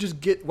would you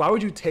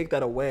take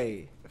that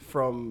away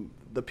from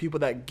the people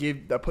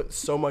that put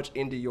so much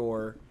into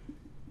your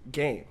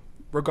game?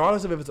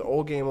 Regardless of if it's an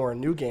old game or a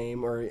new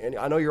game, and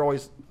I know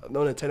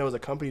Nintendo as a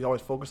company is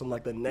always focused on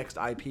like the next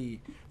IP,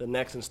 the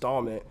next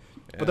installment,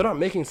 but they're not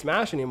making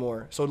Smash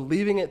anymore. So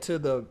leaving it to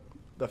the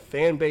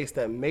fan base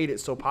that made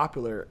it so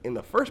popular in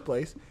the first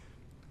place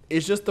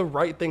is just the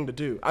right thing to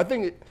do. I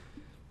think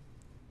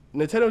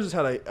Nintendo just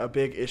had a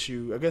big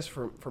issue, I guess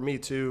for me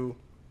too,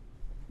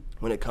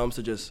 when it comes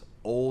to just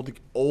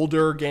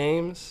older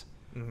games,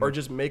 or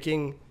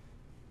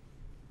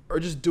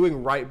just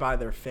doing right by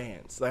their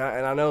fans.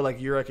 And I know,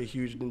 like, you're like a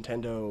huge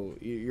Nintendo,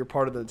 you're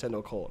part of the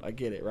Nintendo cult. I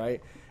get it,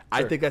 right? Sure.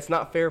 I think that's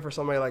not fair for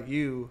somebody like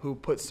you who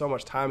puts so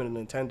much time into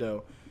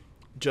Nintendo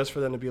just for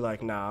them to be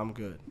like, nah, I'm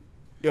good.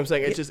 You know what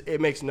I'm saying?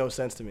 It makes no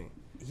sense to me.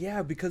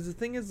 Yeah, because the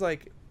thing is,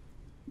 like,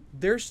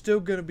 there's still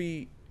going to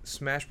be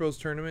Smash Bros.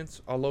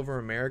 Tournaments all over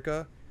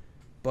America,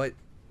 but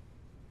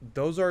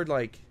those are,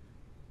 like,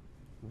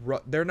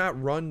 they're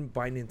not run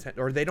by Nintendo,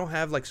 or they don't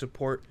have, like,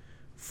 support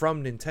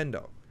from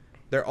Nintendo.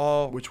 They're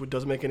all... Which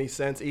doesn't make any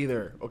sense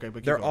either. Okay,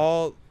 but they're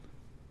all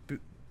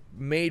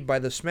made by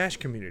the Smash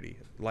community.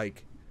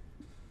 Like,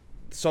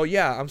 so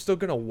yeah, I'm still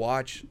going to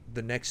watch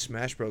the next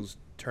Smash Bros.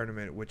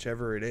 Tournament,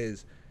 whichever it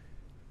is.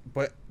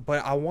 But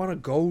I want to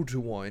go to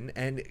one,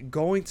 and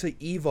going to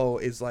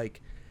Evo is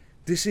like,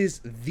 this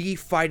is the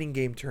fighting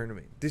game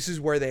tournament. This is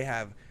where they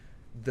have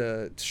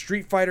the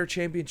Street Fighter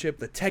Championship,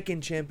 the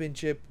Tekken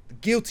Championship, the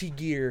Guilty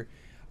Gear,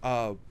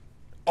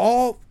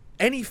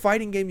 any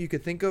fighting game you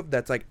could think of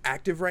that's like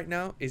active right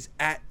now is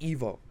at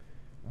Evo.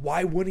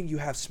 Why wouldn't you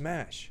have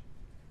Smash?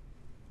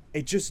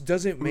 It just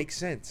doesn't make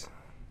sense.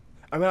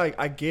 I mean,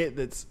 I get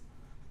that's,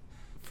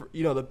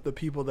 the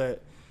people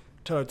that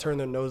try to turn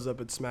their nose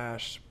up at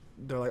Smash.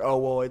 They're like, oh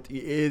well, it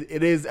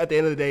is at the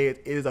end of the day,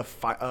 it is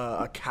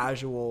a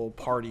casual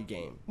party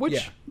game,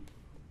 which,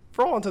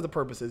 for all intents and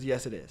purposes,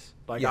 yes, it is.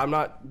 Like, I'm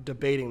not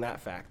debating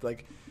that fact.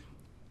 Like,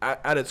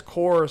 at its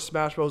core,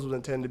 Smash Bros. Was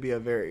intended to be a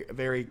very,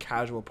 very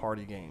casual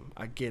party game.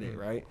 I get it,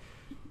 right?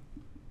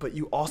 but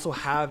you also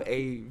have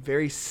a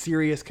very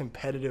serious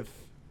competitive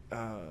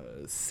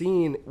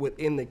scene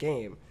within the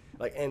game.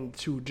 Like, and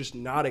to just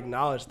not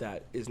acknowledge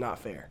that is not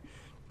fair.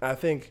 I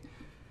think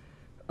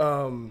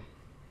I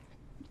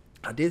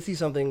did see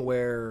something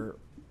where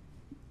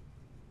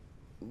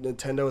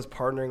Nintendo is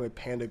partnering with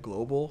Panda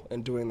Global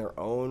and doing their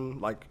own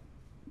like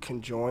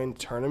conjoined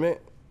tournament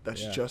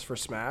that's just for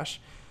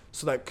Smash.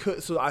 So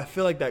I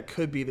feel like that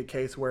could be the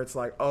case where it's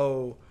like,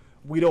 oh,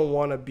 we don't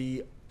want to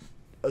be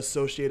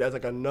associated as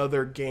like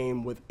another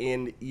game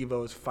within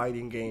EVO's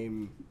fighting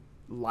game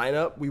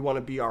lineup. We want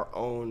to be our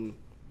own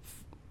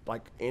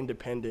like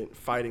independent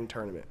fighting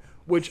tournament,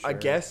 which sure. I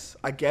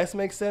guess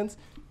makes sense.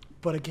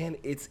 But again,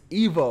 it's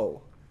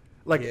EVO.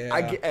 Like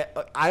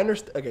I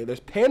understand. Okay,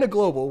 there's Panda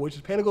Global, which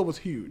is Panda Global's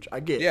huge.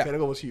 I get Panda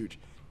Global's huge.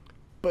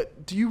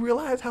 But do you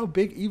realize how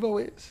big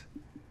EVO is?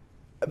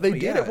 They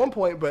did at one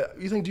point, but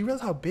you think, do you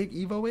realize how big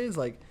EVO is?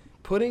 Like,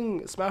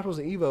 putting Smash Bros.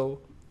 In EVO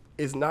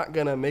is not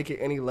going to make it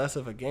any less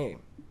of a game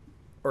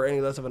or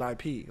any less of an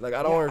IP. Like,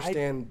 I don't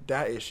understand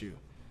that issue.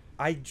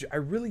 I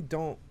really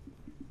don't.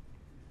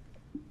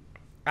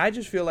 I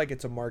just feel like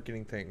it's a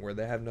marketing thing where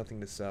they have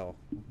nothing to sell.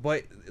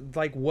 But,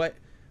 like, what...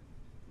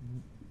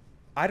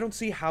 I don't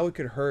see how it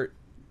could hurt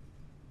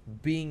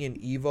being in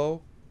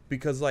EVO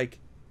because, like,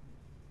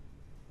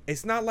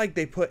 it's not like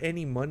they put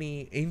any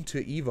money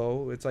into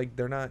EVO. It's like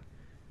they're not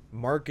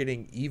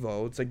marketing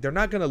EVO. It's like they're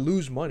not going to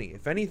lose money.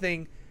 If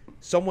anything,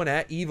 someone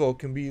at EVO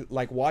can be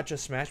like, watch a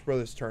Smash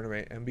Brothers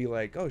tournament and be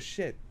like, oh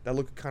shit, that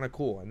looked kind of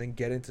cool, and then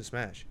get into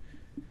Smash.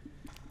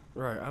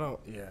 Right.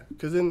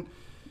 Because then,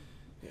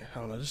 I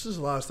don't know. This is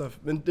a lot of stuff.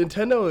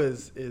 Nintendo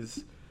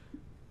is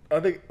I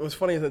think what's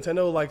funny is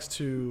Nintendo likes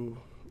to.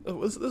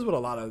 This is what a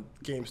lot of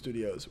game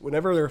studios,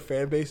 whenever their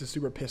fan base is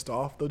super pissed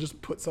off, they'll just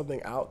put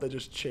something out that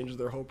just changes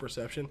their whole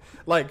perception.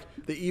 Like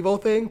the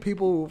Evo thing,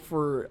 people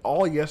for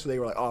all yesterday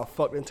were like, oh,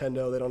 fuck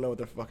Nintendo. They don't know what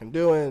they're fucking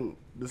doing.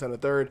 This and the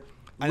third.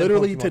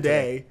 Literally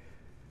today,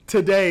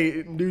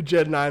 new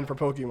Gen 9 for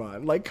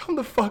Pokemon. Like, come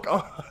the fuck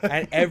on.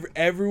 And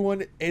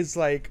everyone is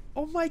like,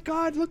 oh my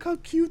God, look how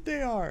cute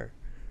they are.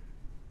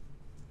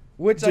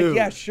 Which, like,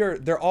 yeah, sure,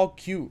 they're all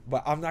cute,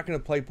 but I'm not going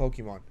to play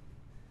Pokemon.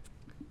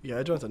 Yeah,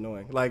 that joint's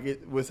annoying. Like,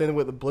 it was in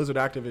with the Blizzard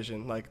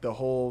Activision, like the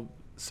whole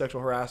sexual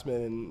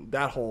harassment and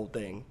that whole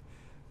thing.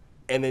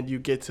 And then you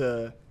get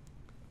to,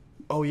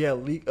 oh yeah,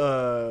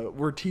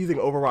 we're teasing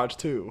Overwatch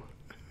 2.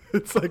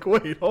 It's like,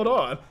 wait, hold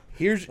on.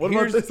 What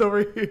about this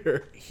over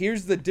here?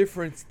 Here's the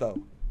difference,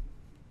 though.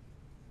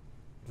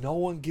 No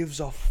one gives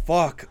a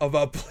fuck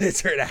about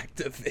Blizzard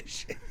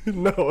Activision.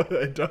 No,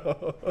 they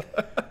don't.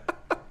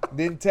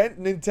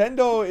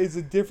 Nintendo is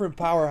a different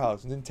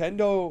powerhouse.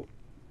 Nintendo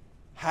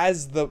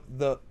has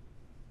the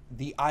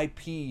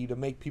IP to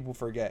make people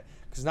forget.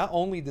 Because not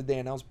only did they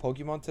announce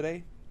Pokemon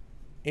today,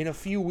 in a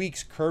few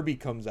weeks Kirby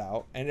comes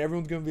out, and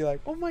everyone's gonna be like,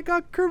 "Oh my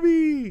God,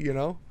 Kirby!" You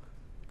know?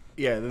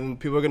 Yeah. Then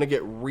people are gonna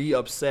get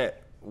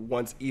upset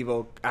once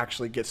Evo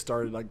actually gets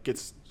started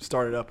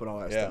up and all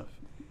that stuff.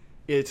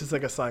 It's just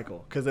like a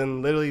cycle. Because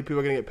then literally people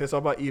are gonna get pissed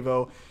off about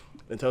Evo.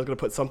 Nintendo's gonna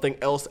put something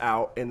else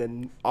out, and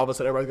then all of a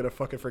sudden everybody's gonna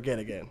fucking forget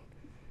again.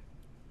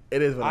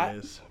 It is what it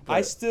is.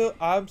 But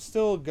I'm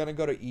still gonna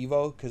go to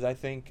Evo because I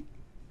think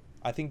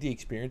the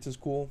experience is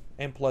cool,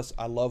 and plus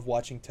I love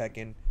watching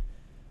Tekken.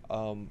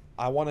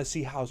 I want to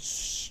see how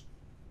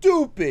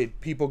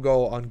stupid people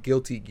go on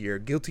Guilty Gear.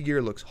 Guilty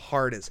Gear looks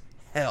hard as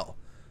hell.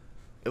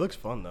 It looks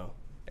fun though.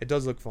 It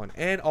does look fun,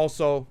 and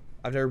also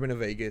I've never been to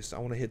Vegas. I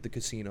want to hit the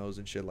casinos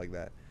and shit like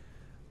that.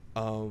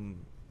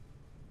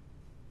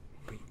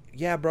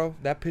 Yeah, bro,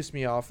 that pissed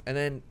me off. And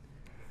then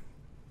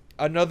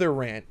another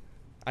rant.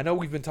 I know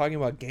we've been talking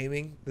about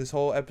gaming this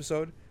whole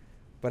episode,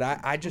 but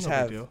I just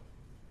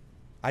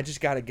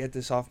got to get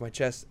this off my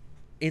chest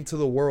into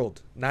the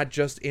world, not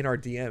just in our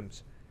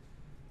DMs.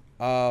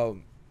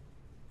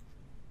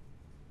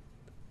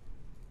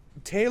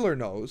 Taylor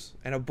knows,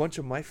 and a bunch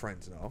of my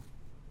friends know,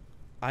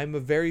 I'm a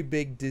very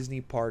big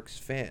Disney Parks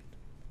fan.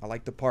 I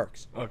like the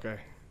parks. Okay.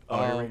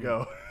 Oh, here we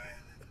go.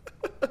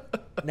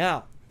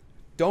 Now,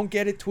 don't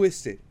get it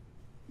twisted.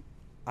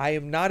 I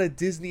am not a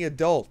Disney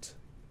adult.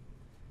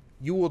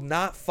 You will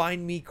not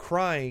find me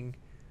crying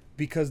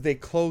because they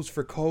closed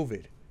for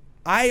COVID.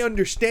 I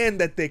understand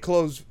that they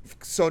closed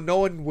so no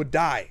one would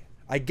die.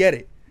 I get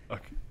it.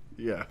 Okay.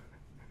 Yeah.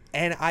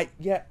 And I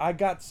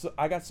got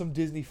some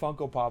Disney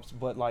Funko Pops,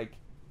 but like,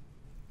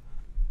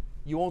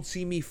 you won't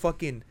see me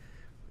fucking,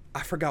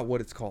 I forgot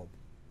what it's called.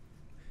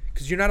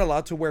 Because you're not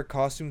allowed to wear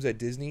costumes at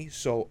Disney,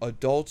 so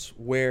adults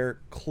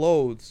wear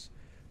clothes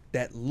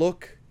that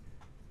look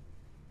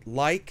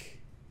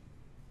like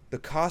the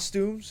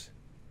costumes.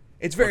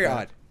 It's very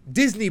odd.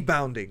 Disney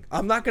bounding.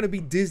 I'm not going to be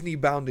Disney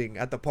bounding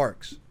at the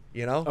parks,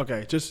 you know?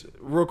 Okay, just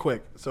real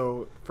quick.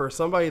 So for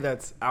somebody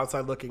that's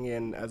outside looking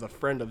in as a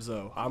friend of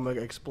Zoe, I'm going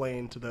to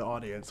explain to the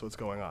audience what's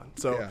going on.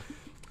 So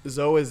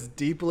Zoe is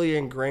deeply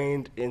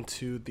ingrained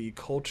into the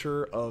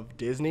culture of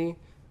Disney,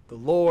 the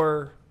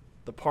lore,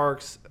 the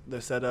parks,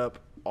 the setup,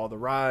 all the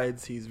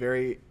rides. He's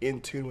very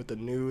in tune with the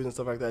news and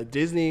stuff like that.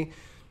 Disney,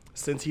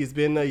 since he's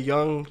been a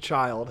young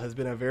child, has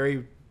been a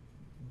very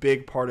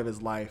big part of his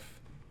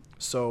life.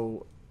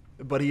 So,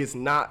 but he is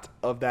not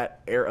of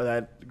that era,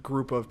 that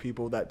group of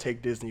people that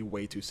take Disney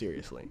way too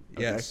seriously.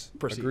 Okay? Yes,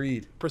 Proceed.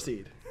 agreed.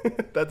 Proceed.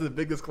 That's a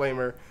big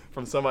disclaimer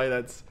from somebody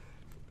that's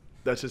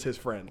just his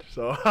friend.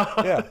 So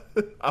Yeah.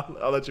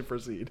 I'll let you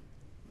proceed.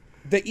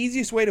 The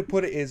easiest way to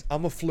put it is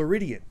I'm a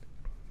Floridian.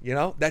 You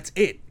know, that's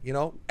it. You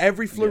know,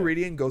 every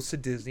Floridian goes to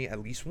Disney at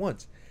least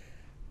once.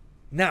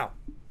 Now,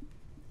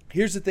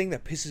 here's the thing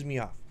that pisses me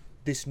off.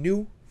 This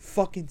new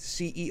fucking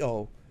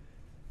CEO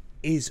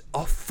is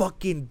a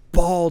fucking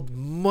bald,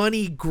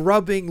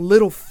 money-grubbing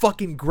little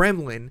fucking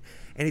gremlin,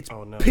 and it's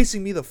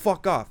pissing me the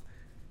fuck off.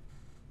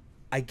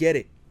 I get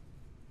it.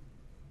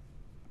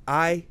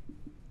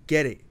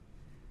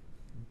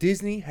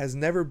 Disney has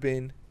never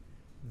been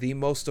the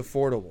most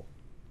affordable.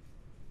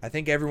 I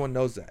think everyone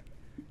knows that.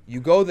 You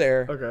go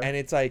there and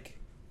it's like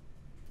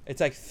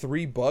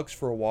 $3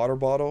 for a water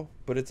bottle,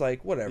 but it's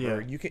like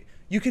whatever. Yeah.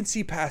 You can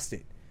see past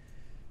it.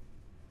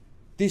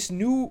 This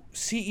new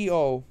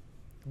CEO,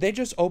 they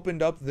just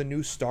opened up the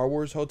new Star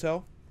Wars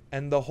hotel,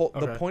 and the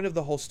point of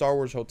the whole Star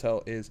Wars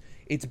hotel is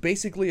it's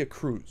basically a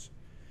cruise.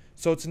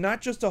 So it's not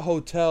just a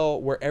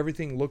hotel where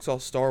everything looks all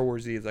Star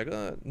Wars-y. It's like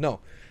no.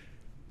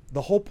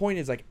 The whole point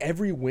is like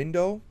every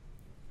window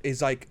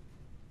is like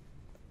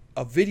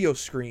a video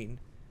screen.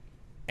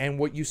 And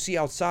what you see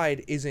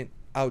outside isn't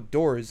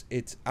outdoors,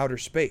 it's outer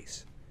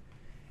space.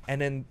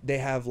 And then they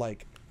have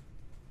like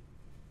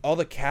all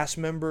the cast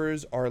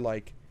members are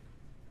like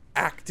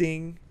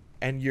acting,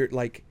 and you're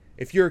like,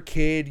 if you're a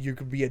kid, you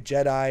could be a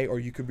Jedi or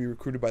you could be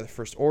recruited by the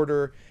First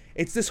Order.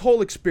 It's this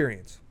whole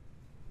experience.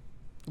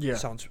 Yeah.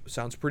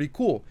 Sounds pretty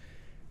cool.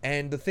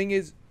 And the thing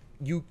is,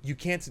 you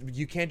can't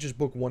just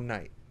book one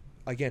night.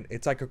 Again,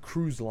 it's like a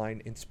cruise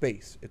line in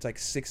space. It's like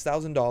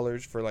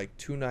 $6,000 for like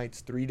 2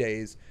 nights, 3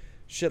 days.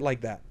 Shit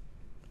like that.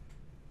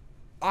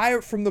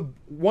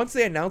 Once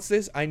they announced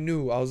this, I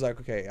was like,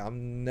 okay,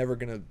 I'm never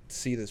gonna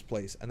see this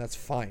place, and that's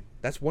fine.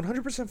 That's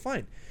 100%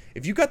 fine.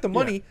 If you got the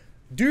money,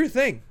 do your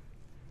thing.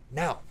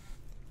 Now,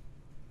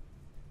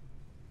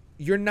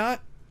 you're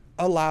not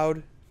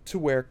allowed to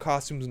wear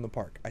costumes in the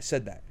park. I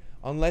said that,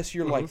 unless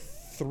you're like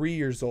 3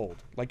 years old.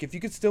 Like if you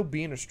could still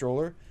be in a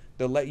stroller,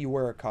 they'll let you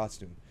wear a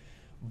costume.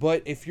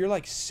 But if you're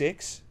like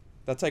 6,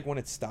 that's like when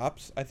it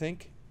stops. I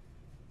think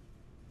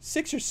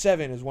 6 or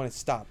 7 is when it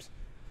stops.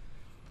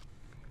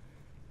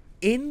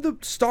 In the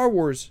Star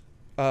Wars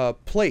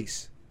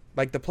place,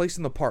 like the place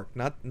in the park,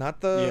 not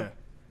the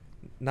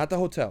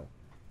hotel,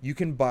 you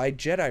can buy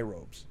Jedi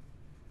robes.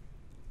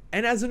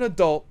 And as an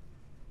adult,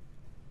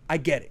 I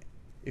get it.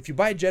 If you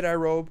buy a Jedi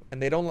robe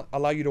and they don't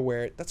allow you to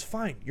wear it, that's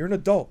fine. You're an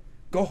adult.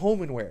 Go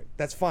home and wear it.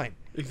 That's fine.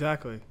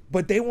 Exactly.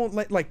 But they won't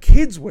let like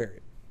kids wear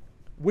it,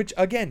 which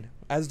again,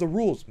 as the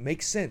rules,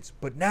 makes sense.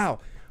 But now,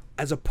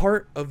 as a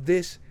part of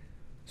this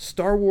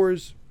Star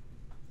Wars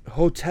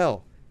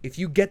hotel, if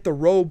you get the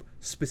robe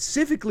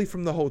specifically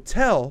from the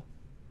hotel,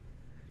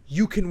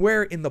 you can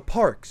wear it in the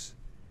parks.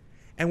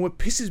 And what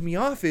pisses me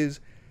off is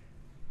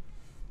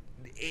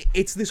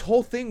it's this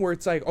whole thing where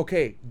it's like,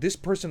 okay, this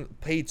person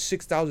paid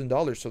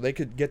 $6,000 so they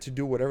could get to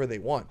do whatever they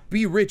want.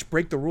 Be rich,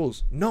 break the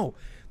rules. No.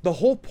 The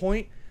whole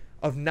point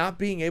of not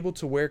being able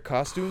to wear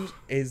costumes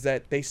is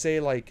that they say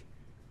like,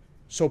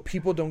 so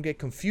people don't get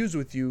confused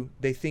with you,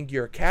 they think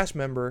you're a cast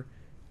member,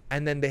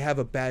 and then they have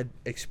a bad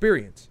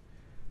experience.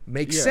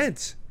 Makes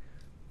sense.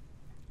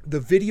 The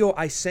video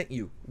I sent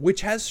you,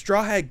 which has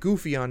Straw Hat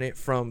Goofy on it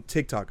from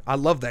TikTok. I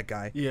love that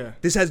guy. Yeah.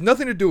 This has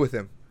nothing to do with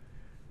him.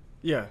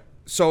 Yeah.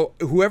 So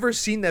whoever's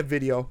seen that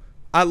video,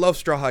 I love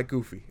Straw Hat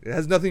Goofy. It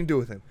has nothing to do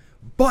with him.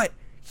 But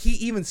he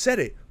even said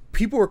it.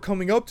 People were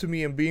coming up to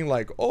me and being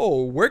like,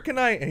 oh, where can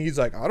I? And he's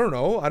like, I don't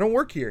know. I don't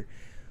work here.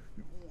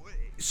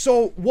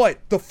 So what?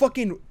 The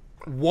fucking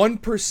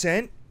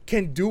 1%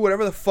 can do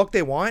whatever the fuck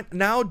they want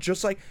now?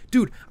 Just like,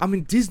 dude, I'm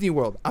in Disney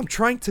World. I'm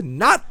trying to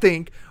not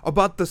think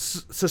about the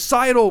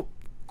societal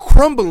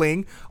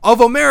crumbling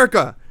of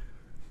America.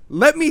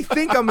 Let me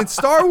think I'm in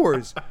Star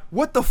Wars.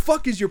 What the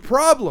fuck is your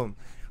problem?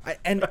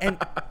 And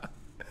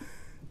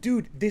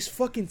dude, this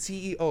fucking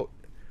CEO,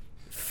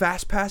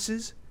 fast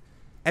passes,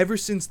 ever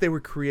since they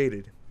were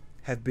created,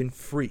 have been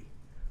free.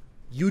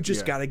 You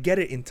just gotta get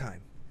it in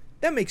time.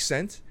 That makes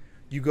sense.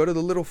 You go to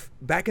the little,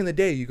 back in the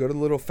day, you go to the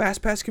little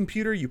fast pass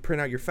computer, you print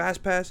out your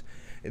fast pass.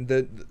 In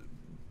the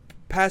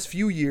past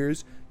few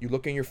years, you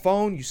look in your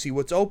phone, you see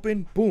what's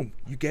open, boom,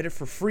 you get it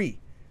for free.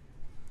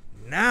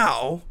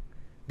 Now,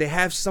 they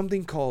have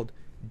something called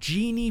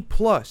Genie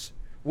Plus,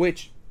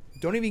 which,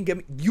 don't even get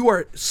me, you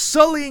are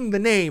sullying the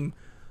name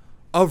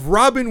of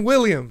Robin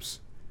Williams.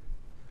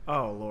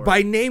 Oh, Lord.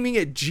 By naming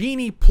it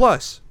Genie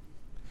Plus.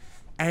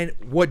 And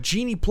what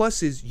Genie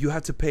Plus is, you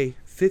have to pay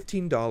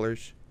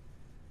 $15.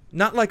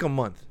 Not like a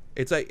month.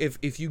 It's like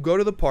if you go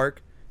to the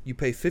park, you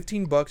pay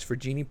 $15 for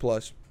Genie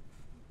Plus,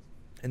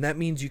 and that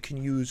means you can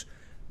use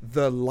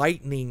the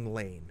Lightning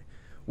Lane,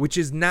 which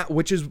is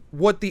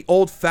what the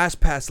old Fast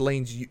Pass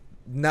lanes.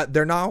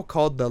 They're now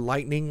called the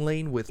Lightning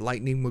Lane with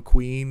Lightning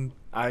McQueen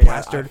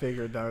plastered. I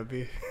figured that'd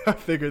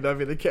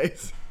be the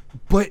case.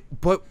 But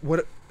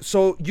what?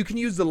 So you can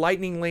use the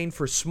lightning lane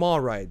for small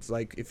rides,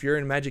 like if you're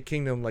in Magic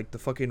Kingdom, like the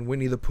fucking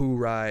Winnie the Pooh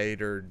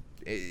ride or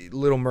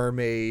Little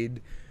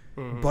Mermaid,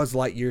 Buzz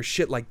Lightyear,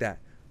 shit like that.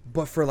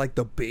 But for like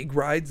the big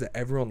rides that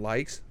everyone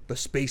likes, the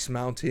Space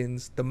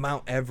Mountains, the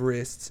Mount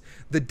Everests,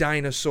 the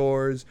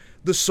dinosaurs,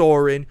 the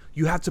Soarin',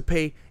 you have to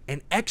pay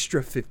an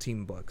extra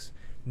 $15.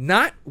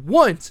 Not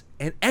once,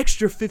 an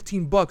extra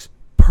 $15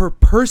 per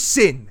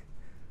person.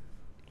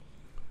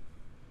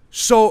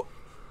 So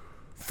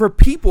for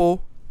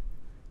people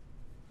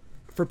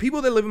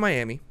that live in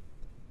Miami,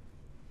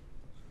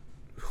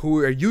 who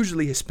are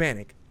usually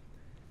Hispanic,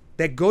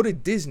 that go to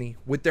Disney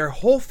with their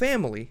whole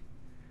family,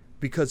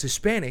 because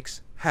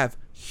Hispanics have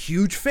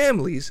huge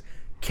families,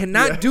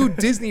 cannot do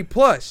Disney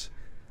Plus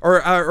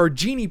or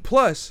Genie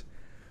Plus,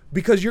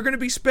 because you're going to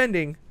be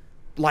spending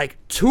like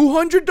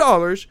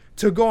 $200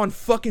 to go on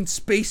fucking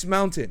Space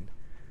Mountain.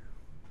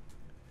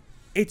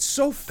 It's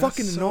so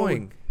fucking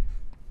annoying.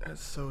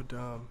 That's so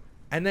dumb.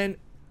 And then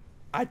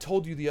I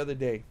told you the other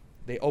day,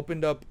 they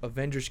opened up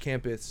Avengers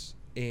Campus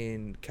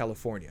in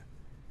California,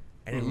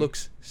 and it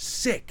looks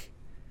sick.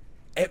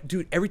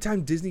 Dude, every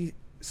time Disney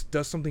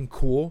does something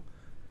cool,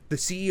 the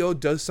CEO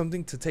does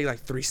something to take like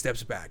 3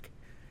 steps back.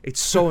 It's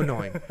so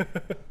annoying.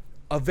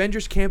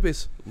 Avengers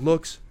Campus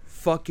looks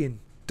fucking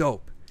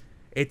dope.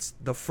 It's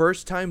the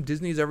first time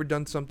Disney's ever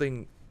done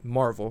something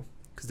Marvel,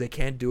 because they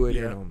can't do it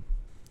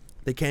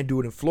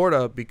in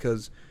Florida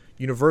because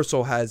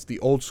Universal has the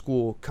old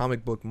school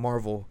comic book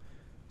Marvel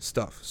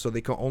stuff, so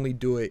they can only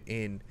do it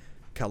in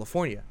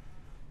California.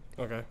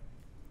 Okay.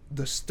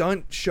 The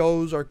stunt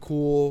shows are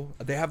cool.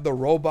 They have the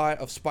robot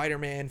of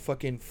Spider-Man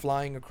fucking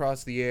flying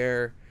across the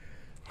air.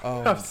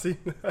 I've seen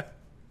that.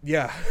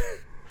 Yeah.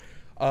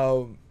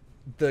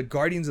 The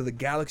Guardians of the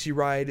Galaxy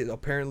ride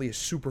apparently is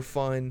super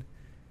fun.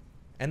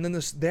 And then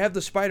they have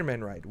the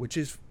Spider-Man ride, which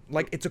is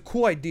like, it's a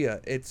cool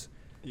idea. It's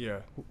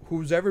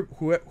whoever's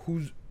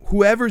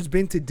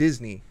been to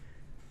Disney,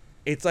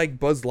 it's like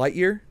Buzz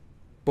Lightyear,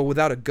 but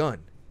without a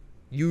gun.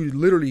 You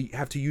literally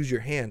have to use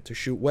your hand to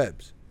shoot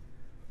webs.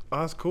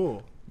 Oh, that's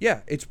cool.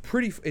 Yeah, it's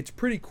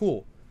pretty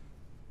cool.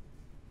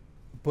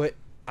 But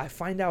I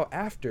find out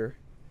after,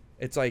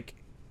 it's like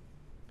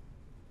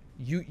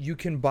you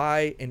can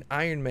buy an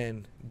Iron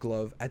Man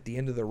glove at the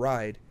end of the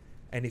ride,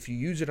 and if you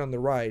use it on the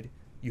ride,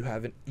 you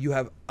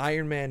have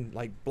Iron Man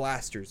like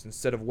blasters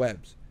instead of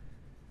webs.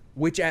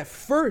 Which at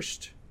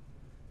first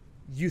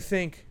you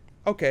think,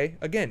 okay,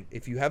 again,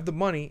 if you have the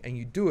money and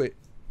you do it,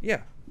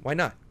 yeah, why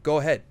not? Go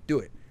ahead, do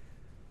it.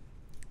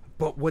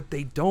 But what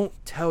they don't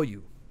tell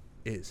you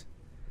is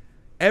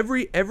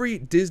every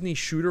Disney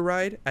shooter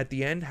ride at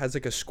the end has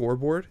like a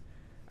scoreboard,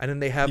 and then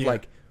they have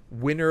like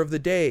winner of the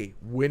day,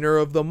 winner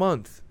of the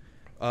month,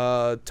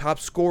 top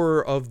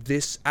scorer of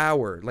this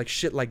hour, like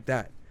shit like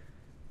that.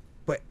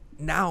 But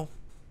now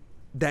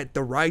that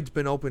the ride's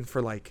been open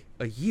for like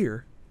a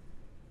year,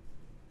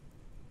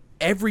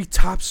 every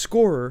top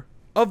scorer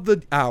of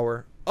the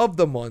hour, of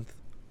the month,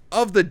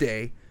 of the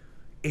day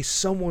is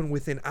someone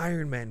with an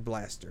Iron Man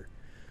blaster.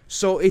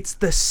 So it's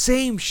the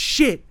same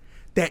shit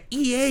that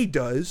EA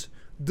does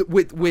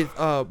with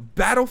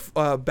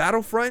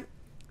Battlefront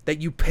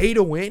that you pay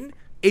to win.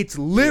 It's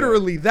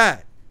literally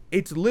that.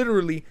 It's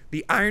literally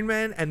the Iron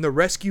Man and the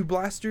rescue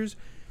blasters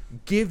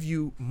give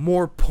you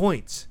more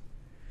points.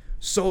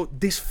 So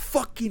this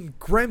fucking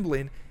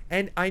gremlin,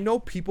 and I know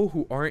people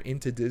who aren't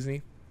into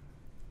Disney,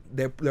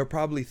 they're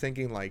probably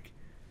thinking like,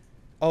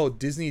 oh,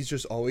 Disney's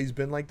just always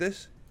been like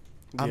this.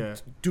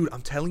 Dude,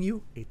 I'm telling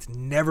you, it's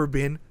never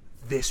been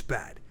this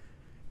bad.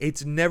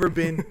 It's never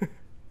been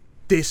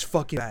this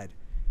fucking bad.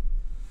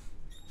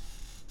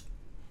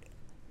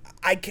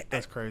 I can't.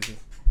 That's crazy.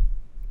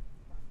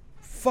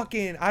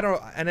 Fucking, I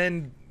don't. And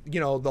then, you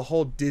know, the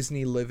whole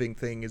Disney living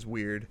thing is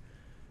weird.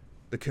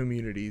 The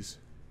communities.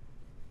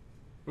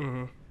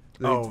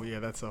 Oh yeah,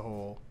 that's a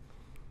whole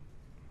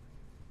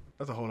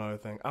nother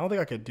thing. I don't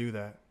think I could do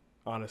that,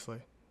 honestly.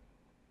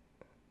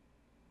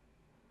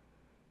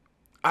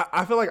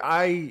 I feel like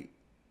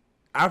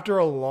after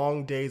a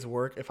long day's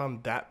work, if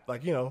I'm that,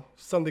 like, you know,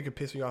 something could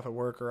piss me off at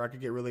work, or I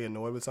could get really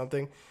annoyed with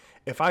something.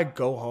 If I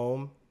go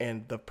home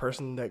and the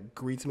person that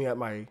greets me at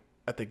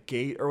the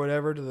gate or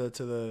whatever to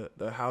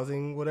the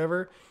housing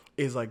whatever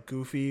is like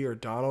Goofy or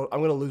Donald,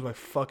 I'm gonna lose my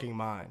fucking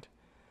mind.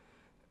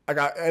 And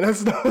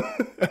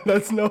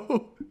that's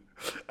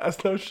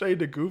no shade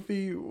to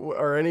Goofy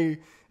or any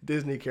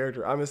Disney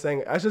character. I'm just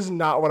saying that's just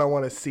not what I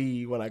want to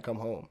see when I come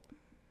home,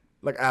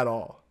 like, at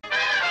all.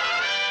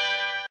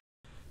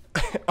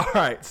 All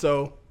right,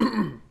 so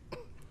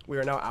we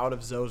are now out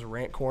of Zoe's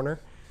rant corner,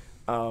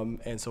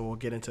 and so we'll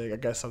get into, I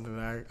guess, something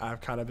that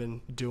I've kind of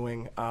been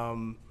doing.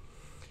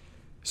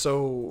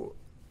 So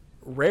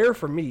rare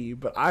for me,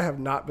 but I have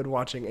not been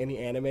watching any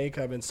anime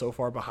because I've been so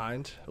far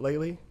behind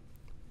lately.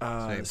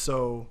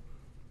 So,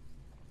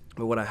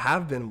 but what I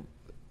have been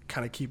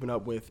kind of keeping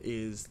up with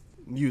is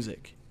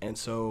music, and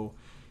so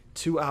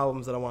 2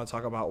 albums that I want to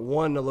talk about.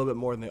 One a little bit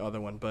more than the other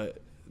one,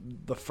 but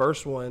the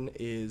first one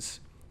is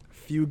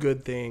Few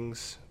Good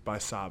Things by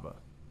Saba.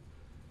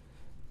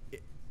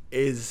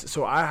 is,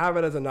 so I have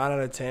it as a 9 out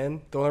of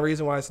 10. The only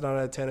reason why it's 9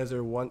 out of 10 is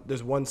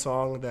there's one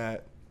song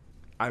that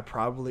I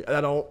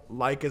don't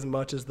like as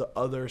much as the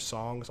other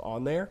songs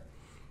on there,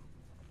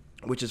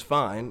 which is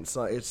fine.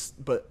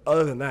 But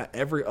other than that,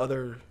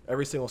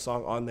 every single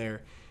song on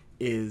there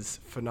is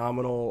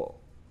phenomenal.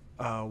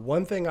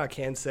 One thing I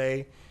can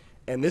say,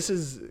 and this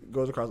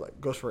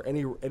goes for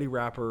any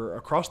rapper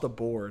across the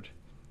board.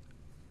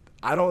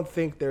 I don't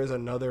think there's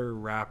another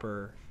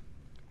rapper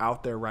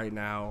out there right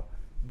now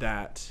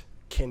that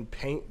can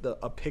paint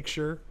a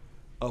picture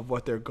of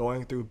what they're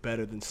going through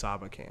better than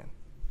Saba can.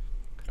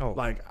 Oh,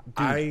 like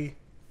dude.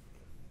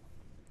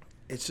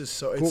 It's just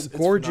so it's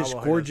gorgeous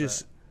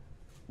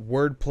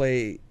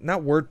wordplay.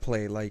 Not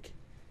wordplay, like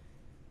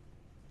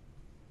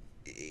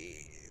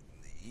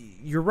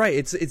you're right.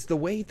 It's the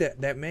way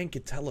that man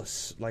could tell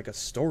us like a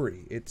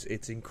story.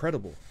 It's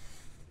incredible.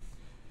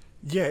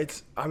 Yeah,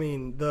 I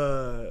mean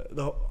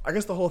I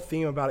guess the whole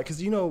theme about it,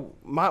 because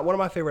one of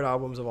my favorite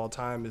albums of all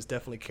time is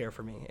definitely Care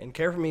for Me, and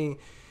Care for Me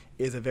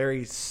is a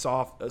very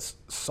soft,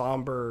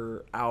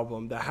 somber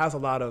album that has a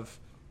lot of,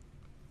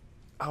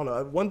 I don't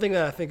know. One thing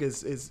that I think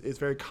is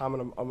very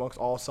common amongst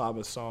all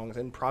Saba's songs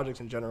and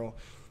projects in general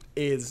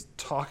is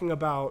talking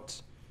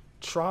about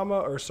trauma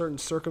or certain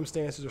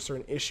circumstances or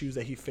certain issues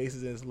that he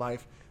faces in his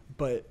life,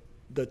 but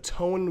the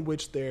tone in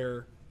which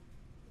they're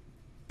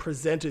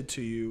presented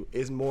to you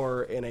is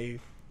more in a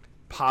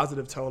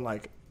positive tone,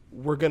 like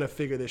we're gonna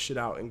figure this shit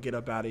out and get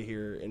up out of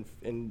here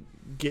and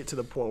get to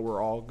the point where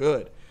we're all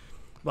good.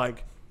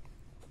 Like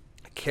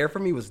Care for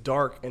Me was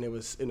dark and it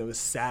was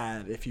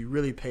sad if you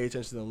really pay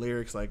attention to the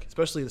lyrics, like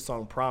especially the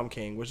song Prom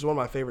King, which is one of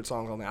my favorite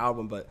songs on the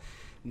album, but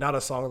not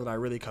a song that I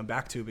really come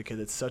back to because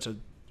it's such a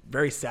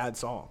very sad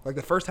song. Like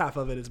the first half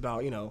of it is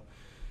about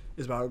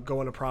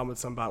going to prom with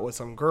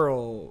some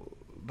girl,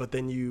 but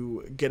then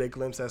you get a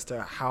glimpse as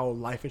to how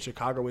life in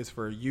Chicago is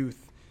for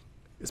youth,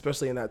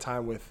 especially in that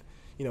time with,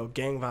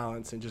 gang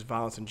violence and just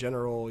violence in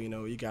general.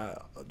 You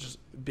got just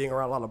being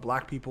around a lot of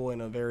black people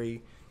in a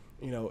very,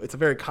 it's a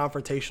very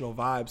confrontational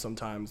vibe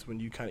sometimes when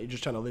you're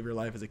just trying to live your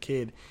life as a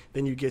kid.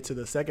 Then you get to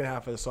the second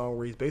half of the song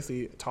where he's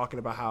basically talking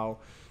about how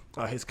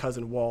his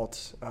cousin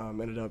Walt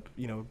ended up,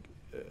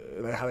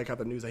 how they got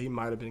the news that he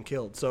might have been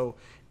killed. So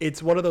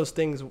it's one of those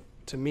things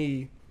to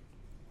me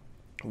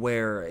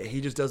where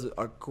he just does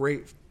a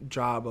great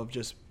job of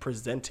just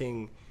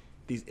presenting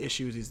these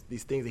issues,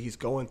 these things that he's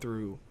going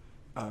through,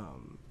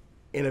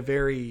 in a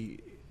very,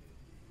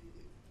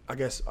 I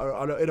guess,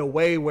 in a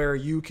way where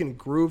you can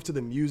groove to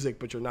the music,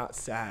 but you're not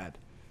sad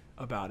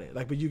about it.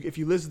 Like, but if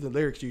you listen to the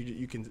lyrics,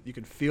 you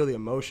can feel the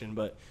emotion.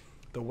 But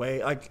the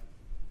way, like,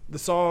 the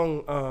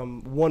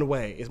song "One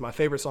Way" is my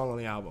favorite song on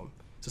the album.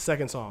 It's the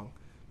second song,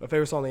 my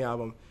favorite song on the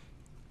album.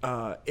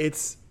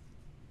 It's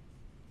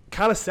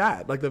kind of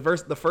sad. Like the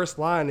first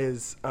line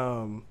is,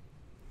 I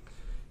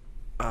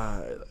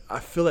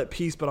feel at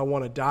peace, but I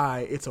want to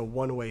die. It's a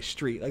one-way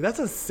street. Like that's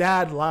a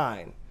sad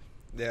line.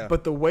 Yeah.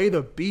 But the way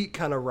the beat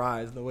kind of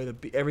rides, and the way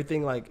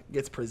everything like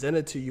gets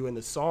presented to you in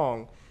the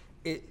song,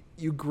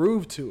 you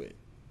groove to it.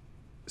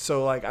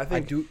 So like I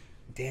think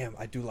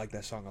I do like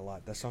that song a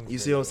lot. That song. You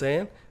see what I'm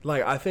saying?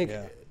 Like I think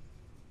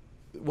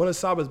one of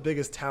Saba's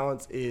biggest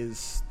talents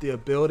is the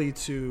ability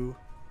to.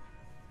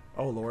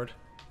 Oh Lord.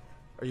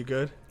 Are you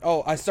good?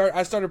 Oh, I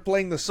started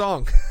playing the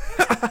song.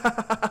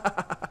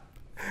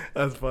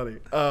 That's funny.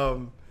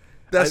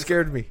 That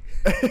scared me.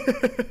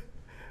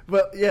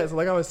 But yeah, so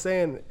like I was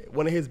saying,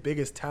 one of his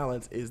biggest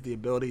talents is the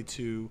ability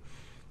to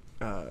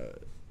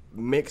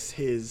mix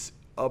his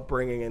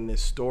upbringing and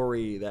this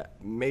story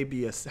that may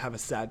have a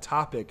sad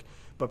topic,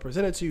 but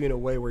present it to you in a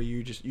way where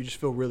you just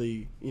feel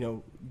really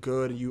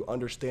good and you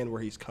understand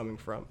where he's coming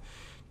from.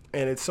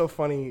 And it's so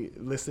funny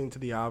listening to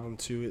the album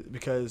too,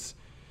 because.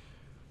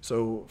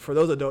 So for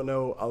those that don't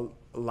know,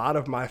 a lot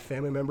of my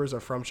family members are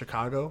from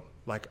Chicago.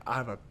 Like I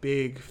have a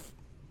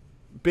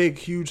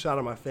huge side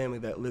of my family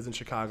that lives in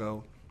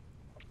Chicago.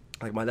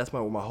 Like that's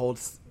where my whole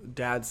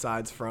dad's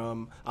side's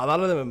from. A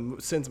lot of them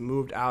have since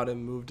moved out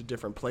and moved to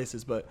different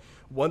places. But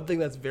one thing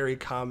that's very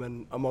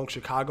common among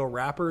Chicago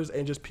rappers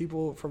and just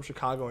people from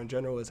Chicago in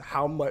general is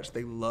how much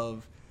they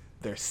love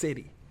their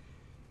city.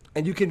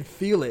 And you can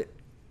feel it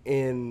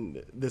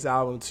in this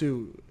album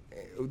too.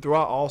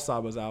 Throughout all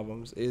Saba's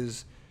albums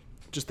is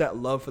just that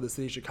love for the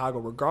city of Chicago,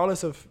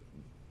 regardless of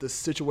the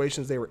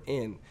situations they were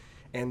in,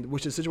 and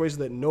which is situations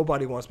that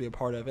nobody wants to be a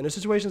part of. And there's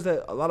situations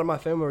that a lot of my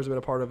family members have been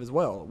a part of as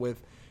well,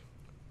 with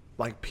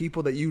like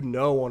people that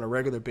on a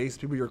regular basis,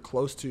 people you're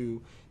close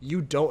to,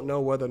 you don't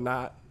know whether or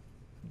not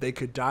they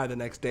could die the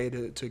next day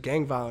to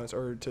gang violence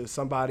or to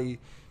somebody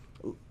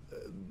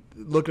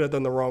looking at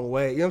them the wrong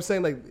way. You know what I'm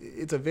saying? Like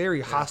it's a very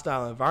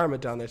hostile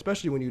environment down there,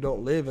 especially when you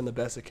don't live in the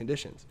best of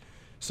conditions.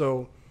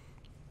 So,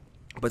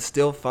 but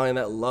still finding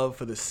that love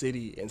for the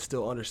city and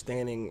still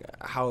understanding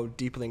how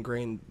deeply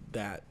ingrained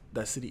that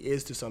city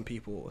is to some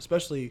people,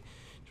 especially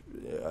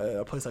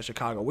a place like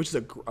Chicago, which is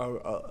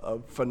a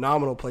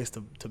phenomenal place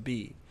to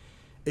be.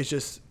 It's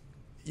just,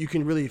 you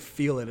can really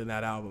feel it in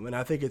that album. And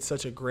I think it's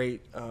such a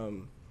great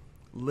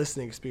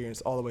listening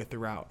experience all the way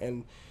throughout.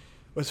 And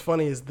what's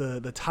funny is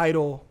the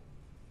title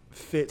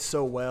fits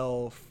so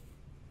well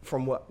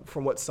from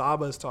what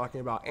Saba is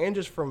talking about, and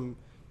just from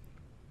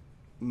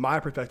my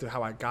perspective,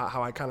 how I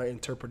kind of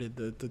interpreted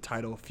the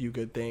title "Few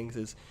Good Things"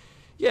 is,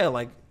 yeah,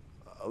 like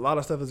a lot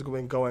of stuff has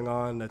been going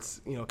on that's,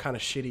 you know, kind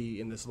of shitty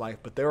in this life,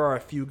 but there are a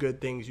few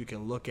good things you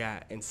can look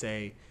at and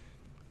say,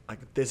 like,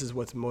 this is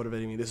what's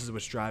motivating me, this is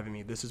what's driving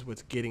me, this is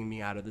what's getting me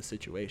out of the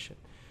situation.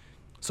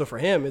 So for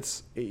him,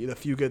 it's the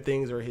few good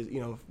things are his, you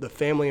know, the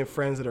family and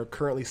friends that are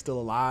currently still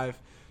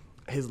alive,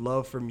 his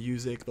love for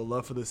music, the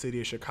love for the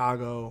city of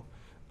Chicago,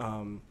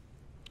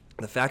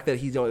 the fact that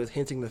he's, you know,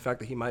 hinting the fact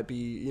that he might be,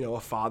 you know, a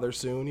father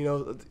soon. You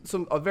know,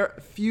 a very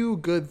few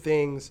good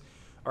things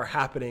are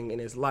happening in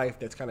his life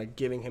that's kind of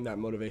giving him that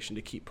motivation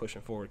to keep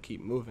pushing forward,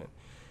 keep moving.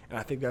 And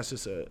I think that's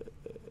just a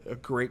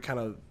great kind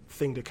of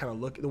thing to kind of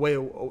look a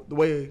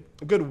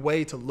good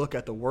way to look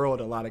at the world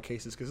in a lot of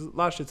cases, because a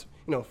lot of shit's,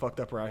 you know, fucked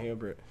up around here,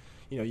 but,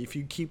 you know, if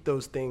you keep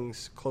those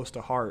things close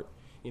to heart,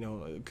 you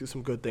know,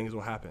 some good things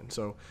will happen.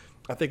 So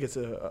I think it's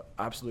a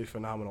absolutely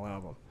phenomenal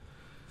album.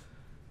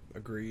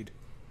 Agreed.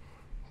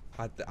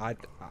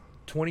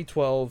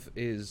 2012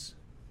 is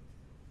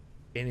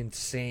an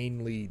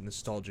insanely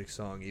nostalgic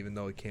song, even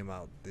though it came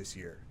out this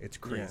year. It's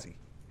crazy. Yeah,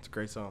 it's a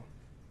great song.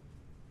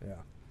 Yeah.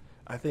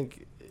 I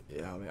think,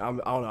 yeah, I mean, I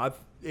don't know.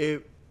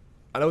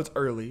 I know it's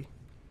early,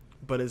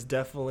 but it's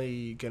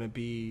definitely going to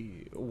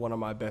be one of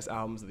my best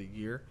albums of the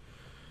year.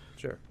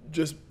 Sure.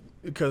 Just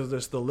because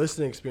there's the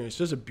listening experience,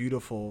 just a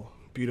beautiful,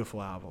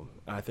 beautiful album.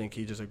 I think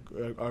he does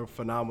a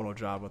phenomenal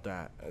job with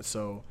that.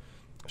 So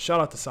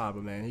shout out to Saba,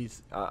 man.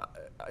 He's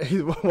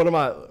one of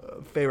my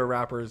favorite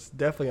rappers,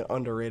 definitely an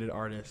underrated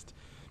artist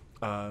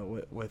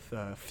with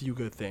few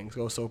good things.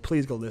 So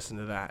please go listen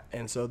to that.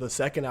 And so the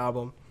second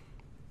album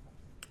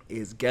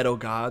is Ghetto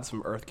Gods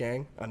from Earth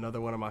Gang, another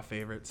one of my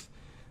favorites.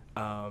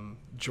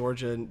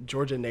 Georgia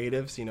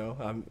natives, you know,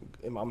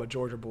 I'm a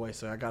Georgia boy,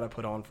 so I got to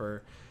put on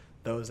for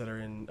those that are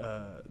in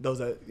those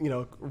that, you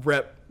know,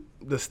 rep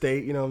the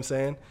state, you know what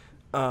I'm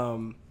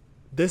saying?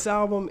 This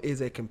album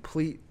is a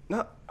complete,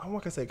 I'm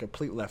not gonna say a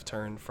complete left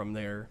turn from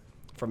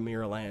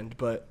Mirrorland,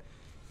 but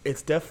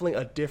it's definitely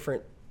a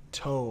different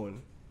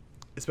tone,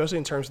 especially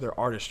in terms of their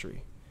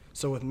artistry.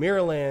 So with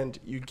Mirrorland,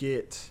 you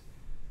get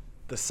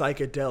the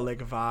psychedelic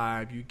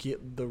vibe, you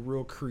get the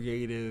real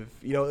creative,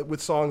 you know,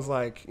 with songs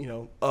like, you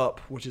know, Up,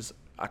 which is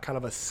a kind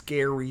of a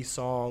scary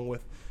song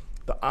with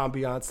the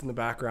ambiance in the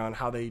background,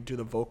 how they do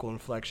the vocal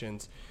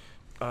inflections.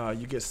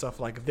 You get stuff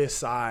like This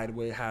Side,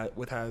 which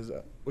has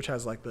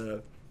like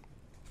the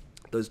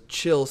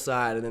chill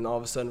side, and then all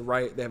of a sudden,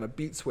 right, they have a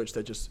beat switch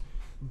that just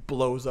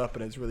blows up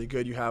and it's really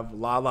good. You have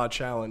La La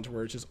Challenge,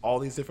 where it's just all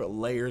these different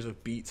layers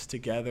of beats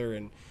together,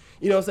 and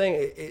you know what I'm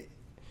saying?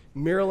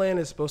 Mirrorland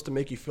is supposed to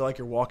make you feel like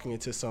you're walking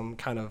into some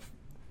kind of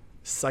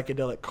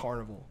psychedelic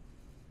carnival.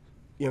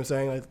 You know what I'm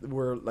saying? Like,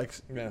 where like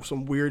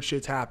some weird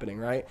shit's happening,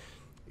 right?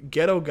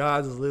 Ghetto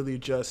Gods is literally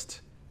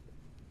just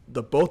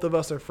the both of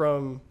us are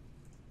from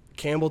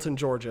Campbellton,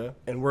 Georgia,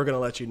 and we're gonna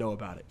let you know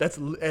about it. That's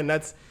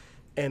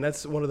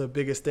one of the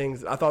biggest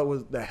things I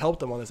thought that helped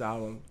them on this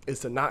album,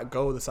 is to not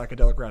go the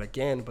psychedelic route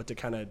again, but to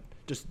kind of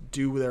just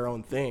do their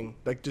own thing,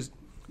 like just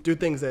do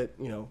things that,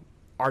 you know,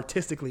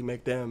 artistically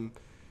make them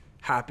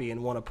happy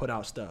and want to put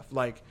out stuff.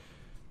 Like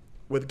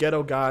with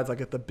Ghetto Gods,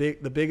 like the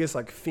biggest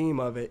like theme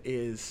of it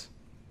is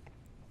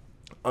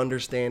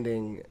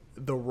understanding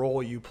the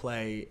role you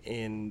play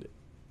in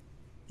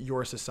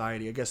your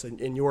society, I guess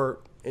in your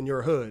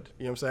hood,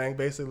 you know what I'm saying?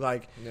 Basically,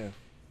 like, yeah,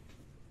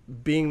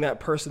 being that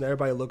person that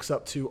everybody looks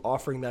up to,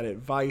 offering that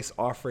advice,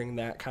 offering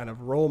that kind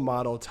of role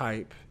model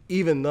type,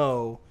 even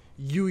though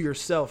you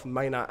yourself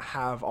might not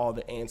have all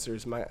the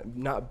answers, might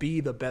not be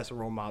the best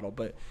role model,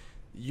 but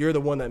you're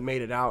the one that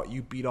made it out.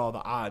 You beat all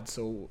the odds.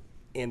 So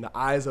in the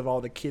eyes of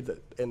all the kids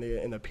and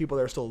the people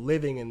that are still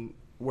living in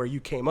where you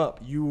came up,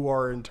 you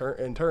are in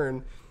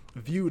turn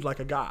viewed like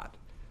a god,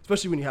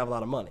 especially when you have a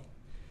lot of money.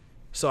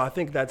 So I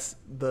think that's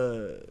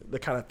the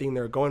kind of theme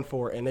they're going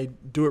for, and they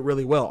do it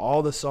really well.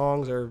 All the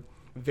songs are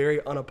very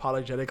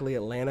unapologetically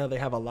Atlanta. They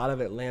have a lot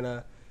of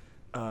Atlanta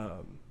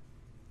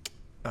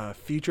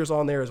features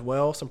on there as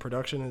well, some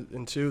production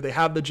in too. They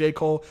have the J.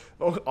 Cole,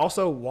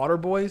 also Water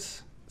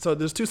Boys. So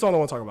there's two songs I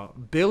want to talk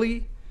about. Billy,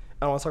 and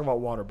I want to talk about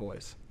Water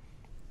Boys.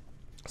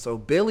 So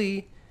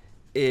Billy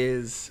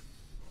is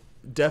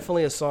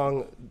definitely a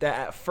song that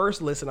at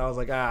first listen I was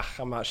like,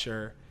 I'm not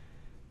sure,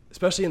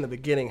 especially in the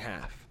beginning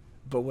half.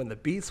 But when the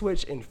beat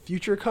switch and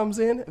Future comes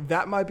in,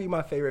 that might be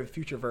my favorite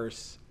Future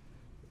verse,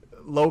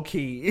 low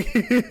key,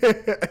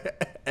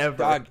 ever.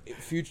 Dog,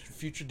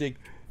 Future did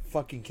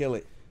fucking kill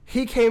it.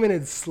 He came in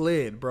and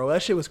slid, bro.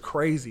 That shit was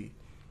crazy.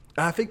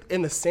 I think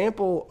in the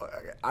sample,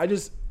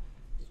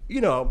 you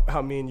know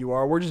how me and you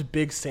are. We're just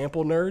big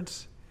sample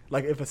nerds.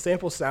 Like, if a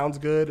sample sounds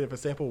good, if a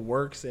sample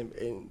works,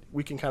 and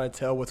we can kind of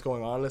tell what's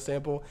going on in the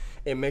sample,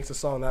 it makes the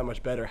song that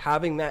much better.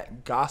 Having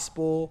that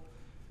gospel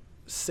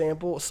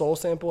sample, soul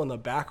sample in the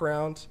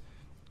background,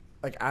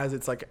 like as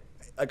it's like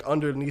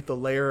underneath the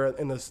layer,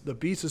 and the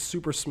beats is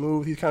super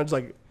smooth. He's kind of just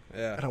like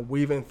kind of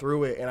weaving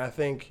through it, and I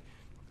think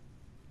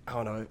I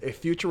don't know, if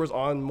Future was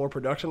on more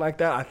production like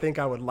that, I think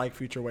I would like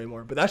Future way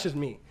more. But that's just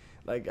me.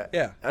 Like,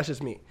 Yeah. that's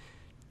just me.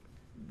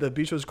 The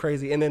beach was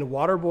crazy, and then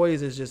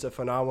Waterboys is just a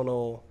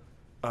phenomenal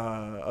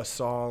a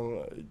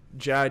song.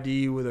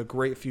 J.I.D. with a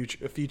great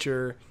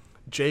feature.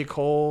 J.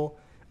 Cole.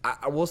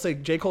 I will say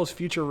J. Cole's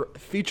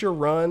feature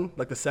run,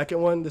 like the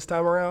second one this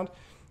time around,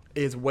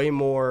 is way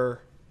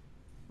more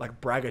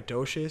like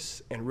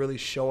braggadocious and really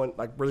showing,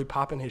 like really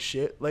popping his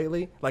shit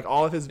lately. Like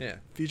all of his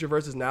feature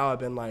verses now have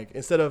been like,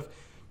 instead of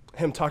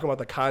him talking about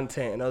the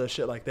content and other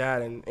shit like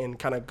that and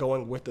kind of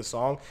going with the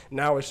song,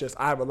 now it's just,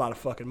 I have a lot of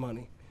fucking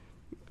money.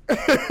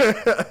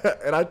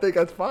 And I think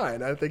that's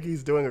fine. I think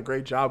he's doing a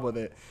great job with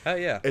it. Hell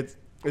yeah.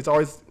 It's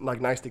always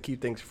like nice to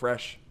keep things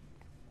fresh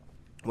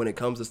when it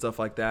comes to stuff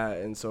like that.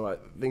 And so I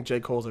think J.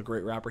 Cole's a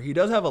great rapper. He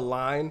does have a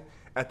line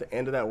at the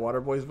end of that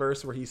Waterboys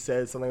verse where he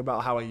says something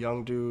about how a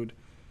young dude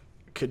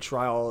could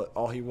try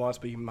all he wants,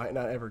 but he might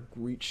not ever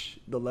reach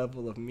the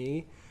level of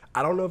me.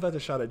 I don't know if that's a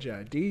shot at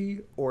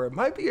J.I.D. or it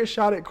might be a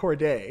shot at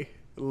Corday,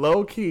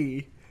 low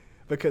key,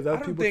 because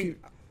that's people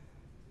keep.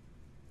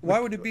 Why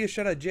would it be a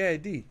shot at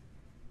J.I.D.?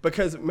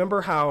 Because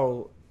remember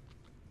how?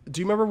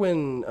 Do you remember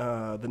when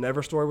the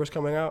Never Story was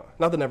coming out?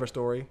 Not the Never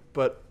Story,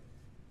 but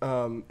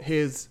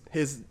his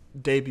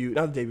debut,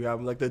 not the debut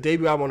album, like the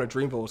debut album on a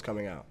Dreamville was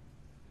coming out.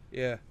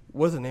 Yeah.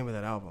 What's the name of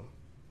that album?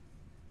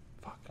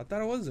 Fuck. I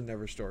thought it was the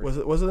Never Story. Was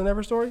it the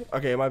Never Story?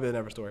 Okay, it might be the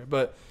Never Story.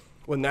 But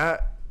when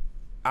that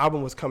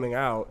album was coming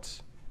out,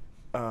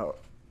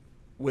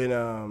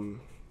 when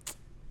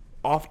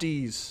Off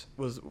D's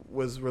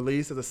was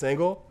released as a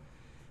single,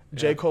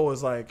 J. Cole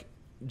was like,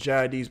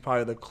 J.I.D.'s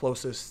probably the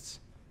closest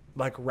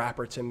like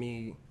rapper to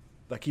me.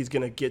 Like he's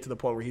gonna get to the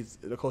point where he's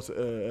the closest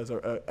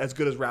as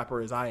good as rapper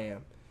as I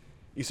am.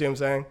 You see what I'm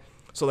saying?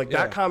 So like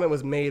that comment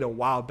was made a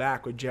while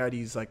back with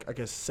J.I.D.'s like I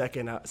guess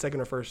second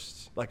or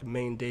first like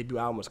main debut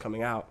album was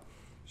coming out.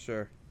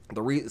 Sure.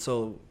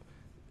 So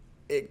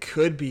it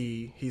could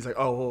be he's like,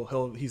 oh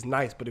well, he's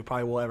nice, but he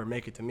probably won't ever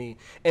make it to me.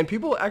 And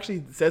people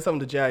actually said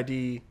something to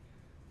J.I.D.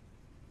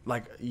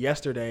 like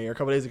yesterday or a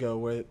couple days ago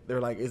where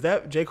they're like, is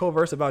that J. Cole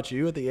verse about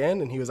you at the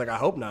end? And he was like, I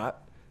hope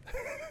not.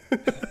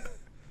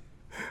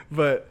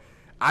 But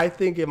I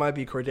think it might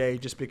be Corday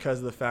just because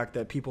of the fact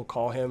that people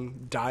call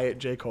him Diet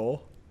J.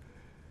 Cole.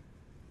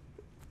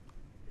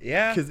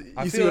 Yeah, because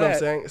you see what I'm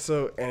saying.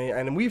 So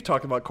and we've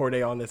talked about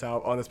Corday on this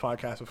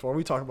podcast before.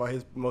 We talked about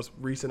his most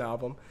recent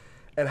album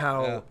and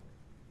how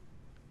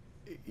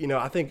you know,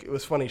 I think it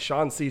was funny.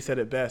 Sean C said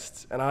it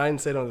best, and I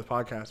didn't say it on the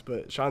podcast,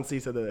 but Sean C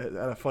said that had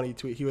a funny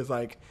tweet. He was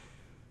like,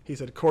 he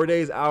said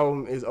Corday's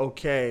album is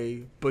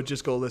okay, but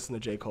just go listen to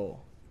J.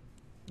 Cole.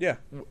 Yeah,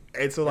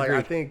 and so like agreed.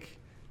 I think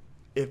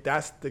if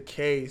that's the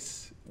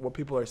case, what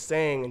people are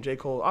saying, and J.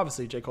 Cole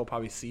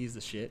probably sees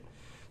the shit.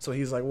 So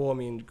he's like, well, I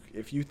mean,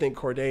 if you think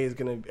Corday is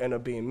gonna end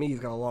up being me,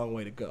 he's got a long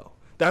way to go.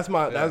 That's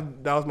my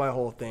that was my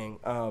whole thing.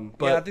 But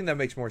yeah, I think that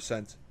makes more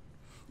sense.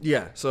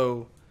 Yeah.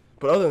 So,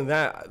 but other than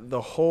that,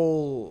 the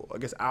whole I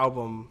guess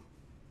album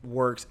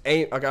works.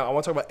 I want to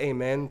talk about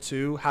Amen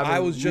too. I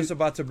was just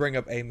about to bring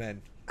up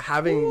Amen.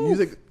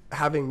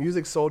 Having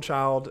Music Soul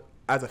Child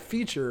as a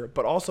feature,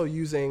 but also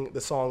using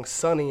the song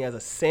Sunny as a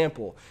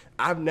sample.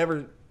 I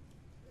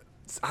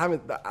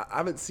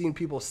haven't seen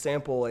people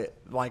sample it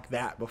like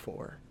that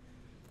before.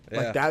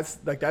 Yeah.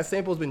 Like that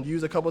sample's been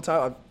used a couple of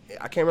times.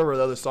 I can't remember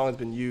the other song has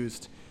been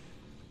used,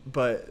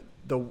 but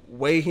the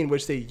way in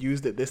which they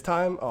used it this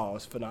time, it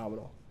was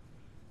phenomenal.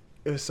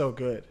 It was so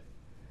good.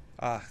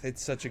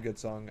 It's such a good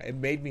song. It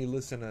made me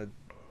listen to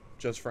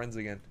Just Friends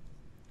again.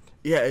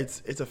 Yeah,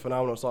 it's a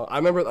phenomenal song.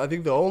 I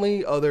think the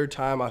only other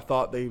time I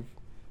thought they've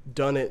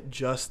done it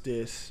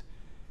justice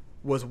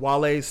was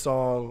Wale's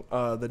song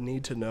The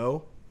Need to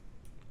Know.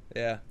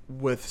 Yeah.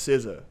 With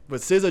SZA.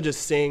 But SZA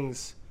just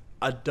sings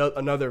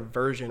another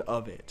version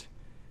of it.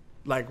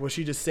 Like when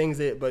she just sings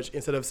it, but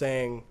instead of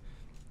saying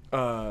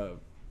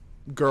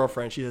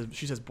girlfriend,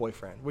 she says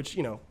boyfriend, which,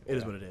 you know, it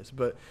is what it is.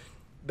 But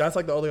that's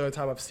like the only other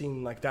time I've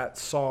seen like that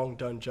song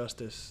done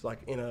justice, like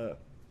in a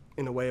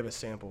way of a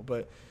sample.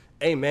 But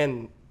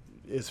Amen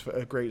is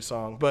a great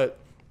song. But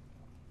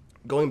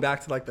going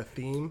back to like the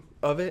theme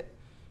of it,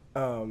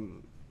 I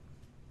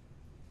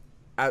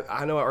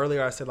know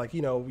earlier I said, like,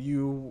 you know,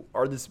 you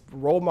are this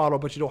role model,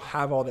 but you don't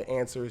have all the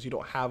answers. You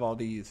don't have all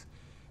these.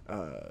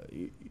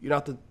 You're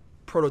not the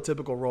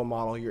prototypical role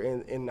model. You're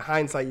in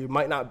hindsight, you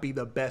might not be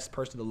the best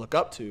person to look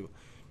up to,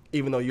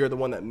 even though you're the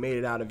one that made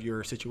it out of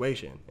your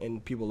situation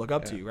and people look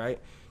up to you, right?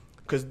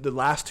 Because the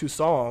last two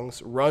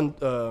songs,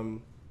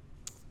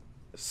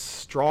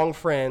 Strong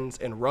Friends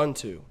and Run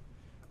To,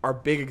 are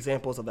big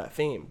examples of that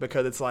theme,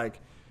 because it's like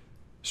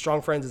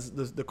Strong Friends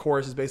is the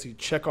chorus is basically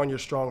check on your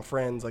strong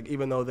friends, like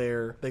even though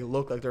they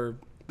look like they're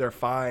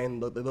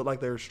fine, they look like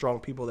they're strong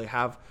people, they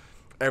have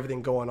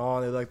everything going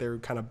on, they look like they're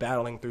kind of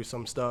battling through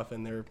some stuff,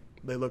 and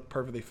they look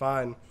perfectly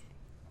fine.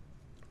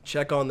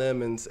 Check on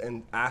them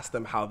and ask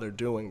them how they're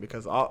doing,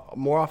 because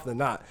more often than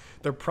not,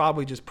 they're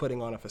probably just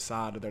putting on a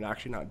facade, or they're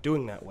actually not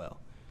doing that well,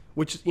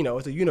 which, you know,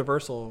 is a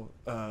universal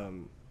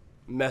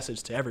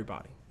message to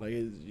everybody. Like,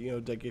 you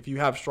know, like if you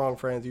have strong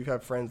friends, you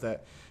have friends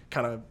that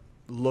kind of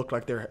look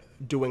like they're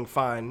doing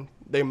fine,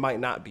 they might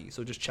not be.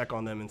 So just check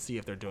on them and see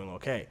if they're doing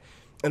okay.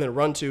 And then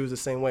run to is the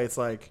same way. It's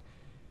like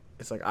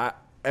I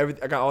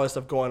got all this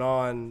stuff going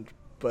on,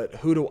 but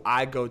who do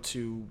I go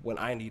to when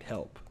I need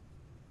help?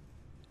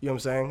 You know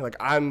what I'm saying? Like,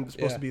 I'm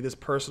supposed to be this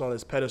person on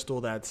this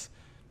pedestal that's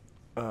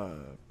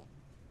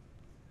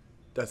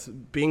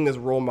being this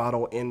role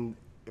model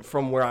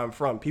from where I'm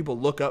from. People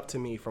look up to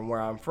me from where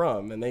I'm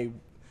from, and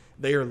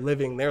they are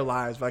living their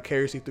lives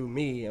vicariously through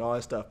me and all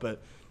that stuff.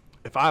 But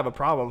if I have a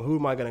problem, who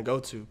am I going to go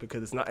to?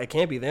 Because it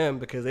can't be them,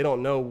 because they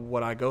don't know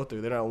what I go through.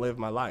 They don't live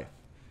my life.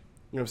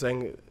 You know what I'm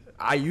saying?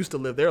 I used to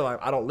live their life.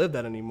 I don't live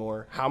that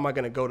anymore. How am I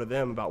going to go to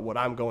them about what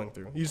I'm going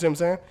through? You see what I'm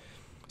saying?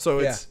 So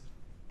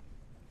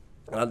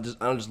I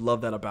just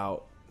love that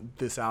about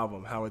this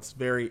album, how it's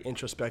very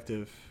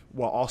introspective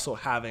while also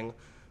having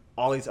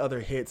all these other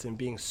hits and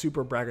being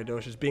super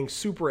braggadocious, being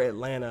super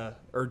Atlanta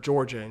or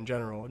Georgia in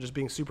general, just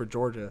being super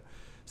Georgia.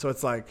 So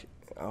it's like,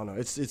 I don't know,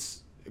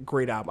 it's a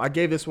great album. I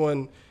gave this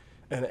one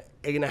an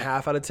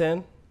 8.5 out of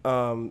 10.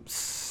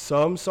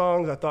 Some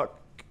songs I thought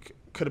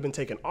could have been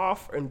taken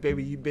off and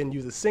maybe you've been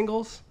used as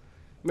singles,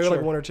 maybe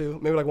like one or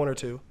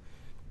two.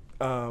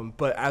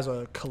 But as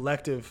a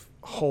collective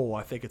whole,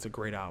 I think it's a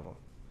great album.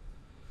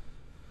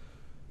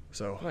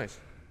 So nice.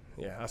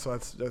 Yeah, so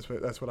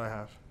that's what I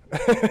have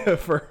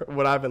for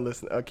what I've been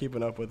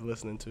keeping up with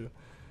listening to.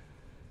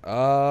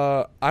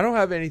 I don't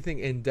have anything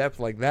in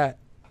depth like that,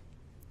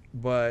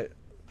 but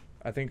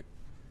I think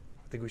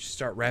we should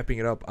start wrapping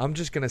it up. I'm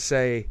just gonna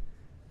say,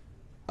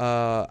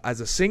 as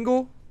a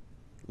single,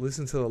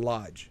 listen to The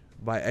Lodge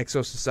by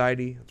Exo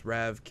Society. It's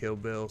Rav, Kill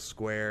Bill,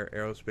 Square,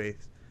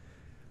 Aerospace.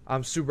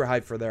 I'm super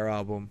hyped for their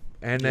album.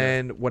 And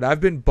then what I've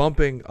been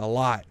bumping a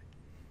lot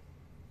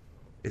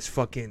is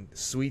fucking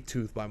Sweet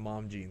Tooth by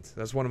Mom Jeans.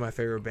 That's one of my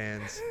favorite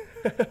bands.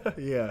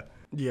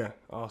 Yeah,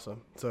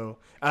 awesome. So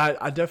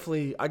I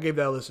gave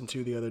that a listen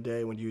to the other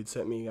day when you had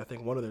sent me, I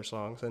think, one of their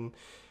songs, and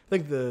I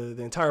think the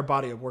entire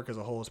body of work as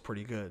a whole is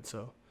pretty good.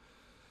 So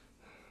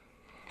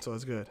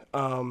it's good.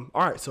 All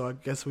right, so I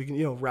guess we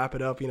can wrap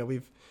it up.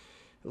 We've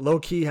low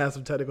key had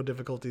some technical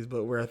difficulties,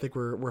 but I think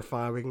we're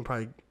fine. We can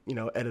probably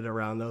edit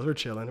around those. We're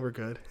chilling. We're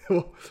good.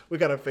 We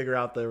got to figure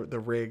out the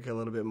rig a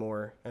little bit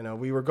more.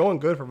 We were going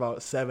good for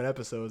about 7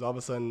 episodes. All of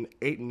a sudden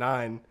 8 and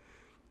 9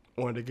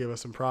 wanted to give us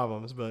some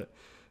problems, but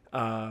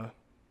yeah,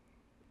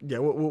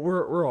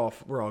 we're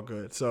all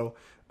good. So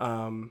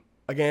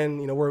again,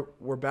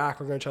 we're back.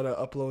 We're gonna try to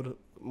upload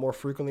more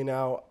frequently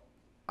now.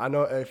 I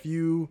know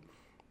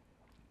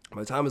by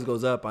the time this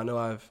goes up, I know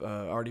I've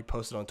already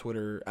posted on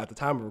Twitter at the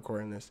time of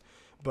recording this,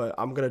 but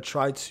I'm gonna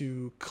try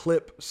to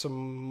clip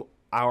some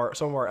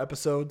of our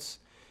episodes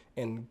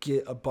and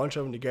get a bunch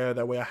of them together.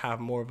 That way, I have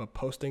more of a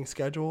posting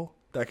schedule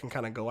that can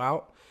kind of go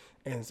out,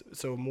 and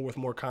so with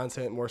more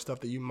content, more stuff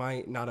that you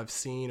might not have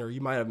seen or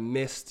you might have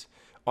missed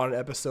on an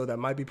episode that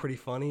might be pretty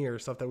funny or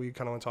stuff that we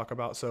kind of want to talk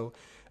about. So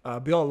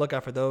be on the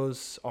lookout for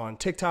those on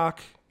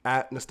TikTok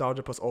at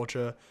Nostalgia Plus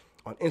Ultra,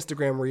 on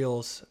Instagram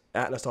Reels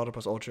at Nostalgia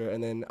Plus Ultra,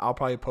 and then I'll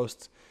probably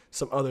post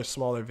some other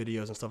smaller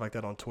videos and stuff like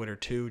that on Twitter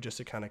too, just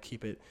to kind of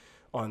keep it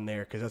on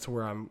there, because that's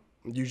where I'm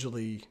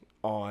usually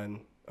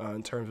on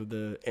in terms of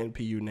the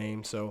NPU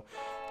name. So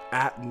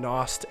at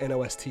Nost,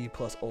 Nost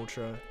plus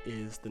Ultra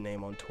is the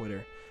name on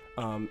Twitter.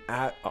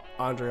 At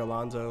Andre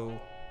Alonso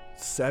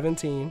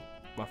 17,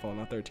 my phone,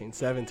 not 13,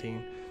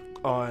 17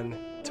 on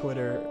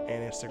Twitter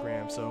and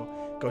Instagram. So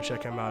go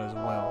check him out as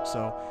well.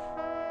 So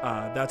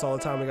that's all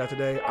the time we got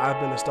today.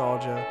 I've been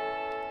Nostalgia,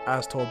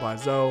 as told by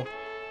Zoe.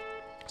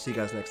 See you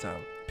guys next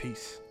time.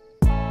 Peace.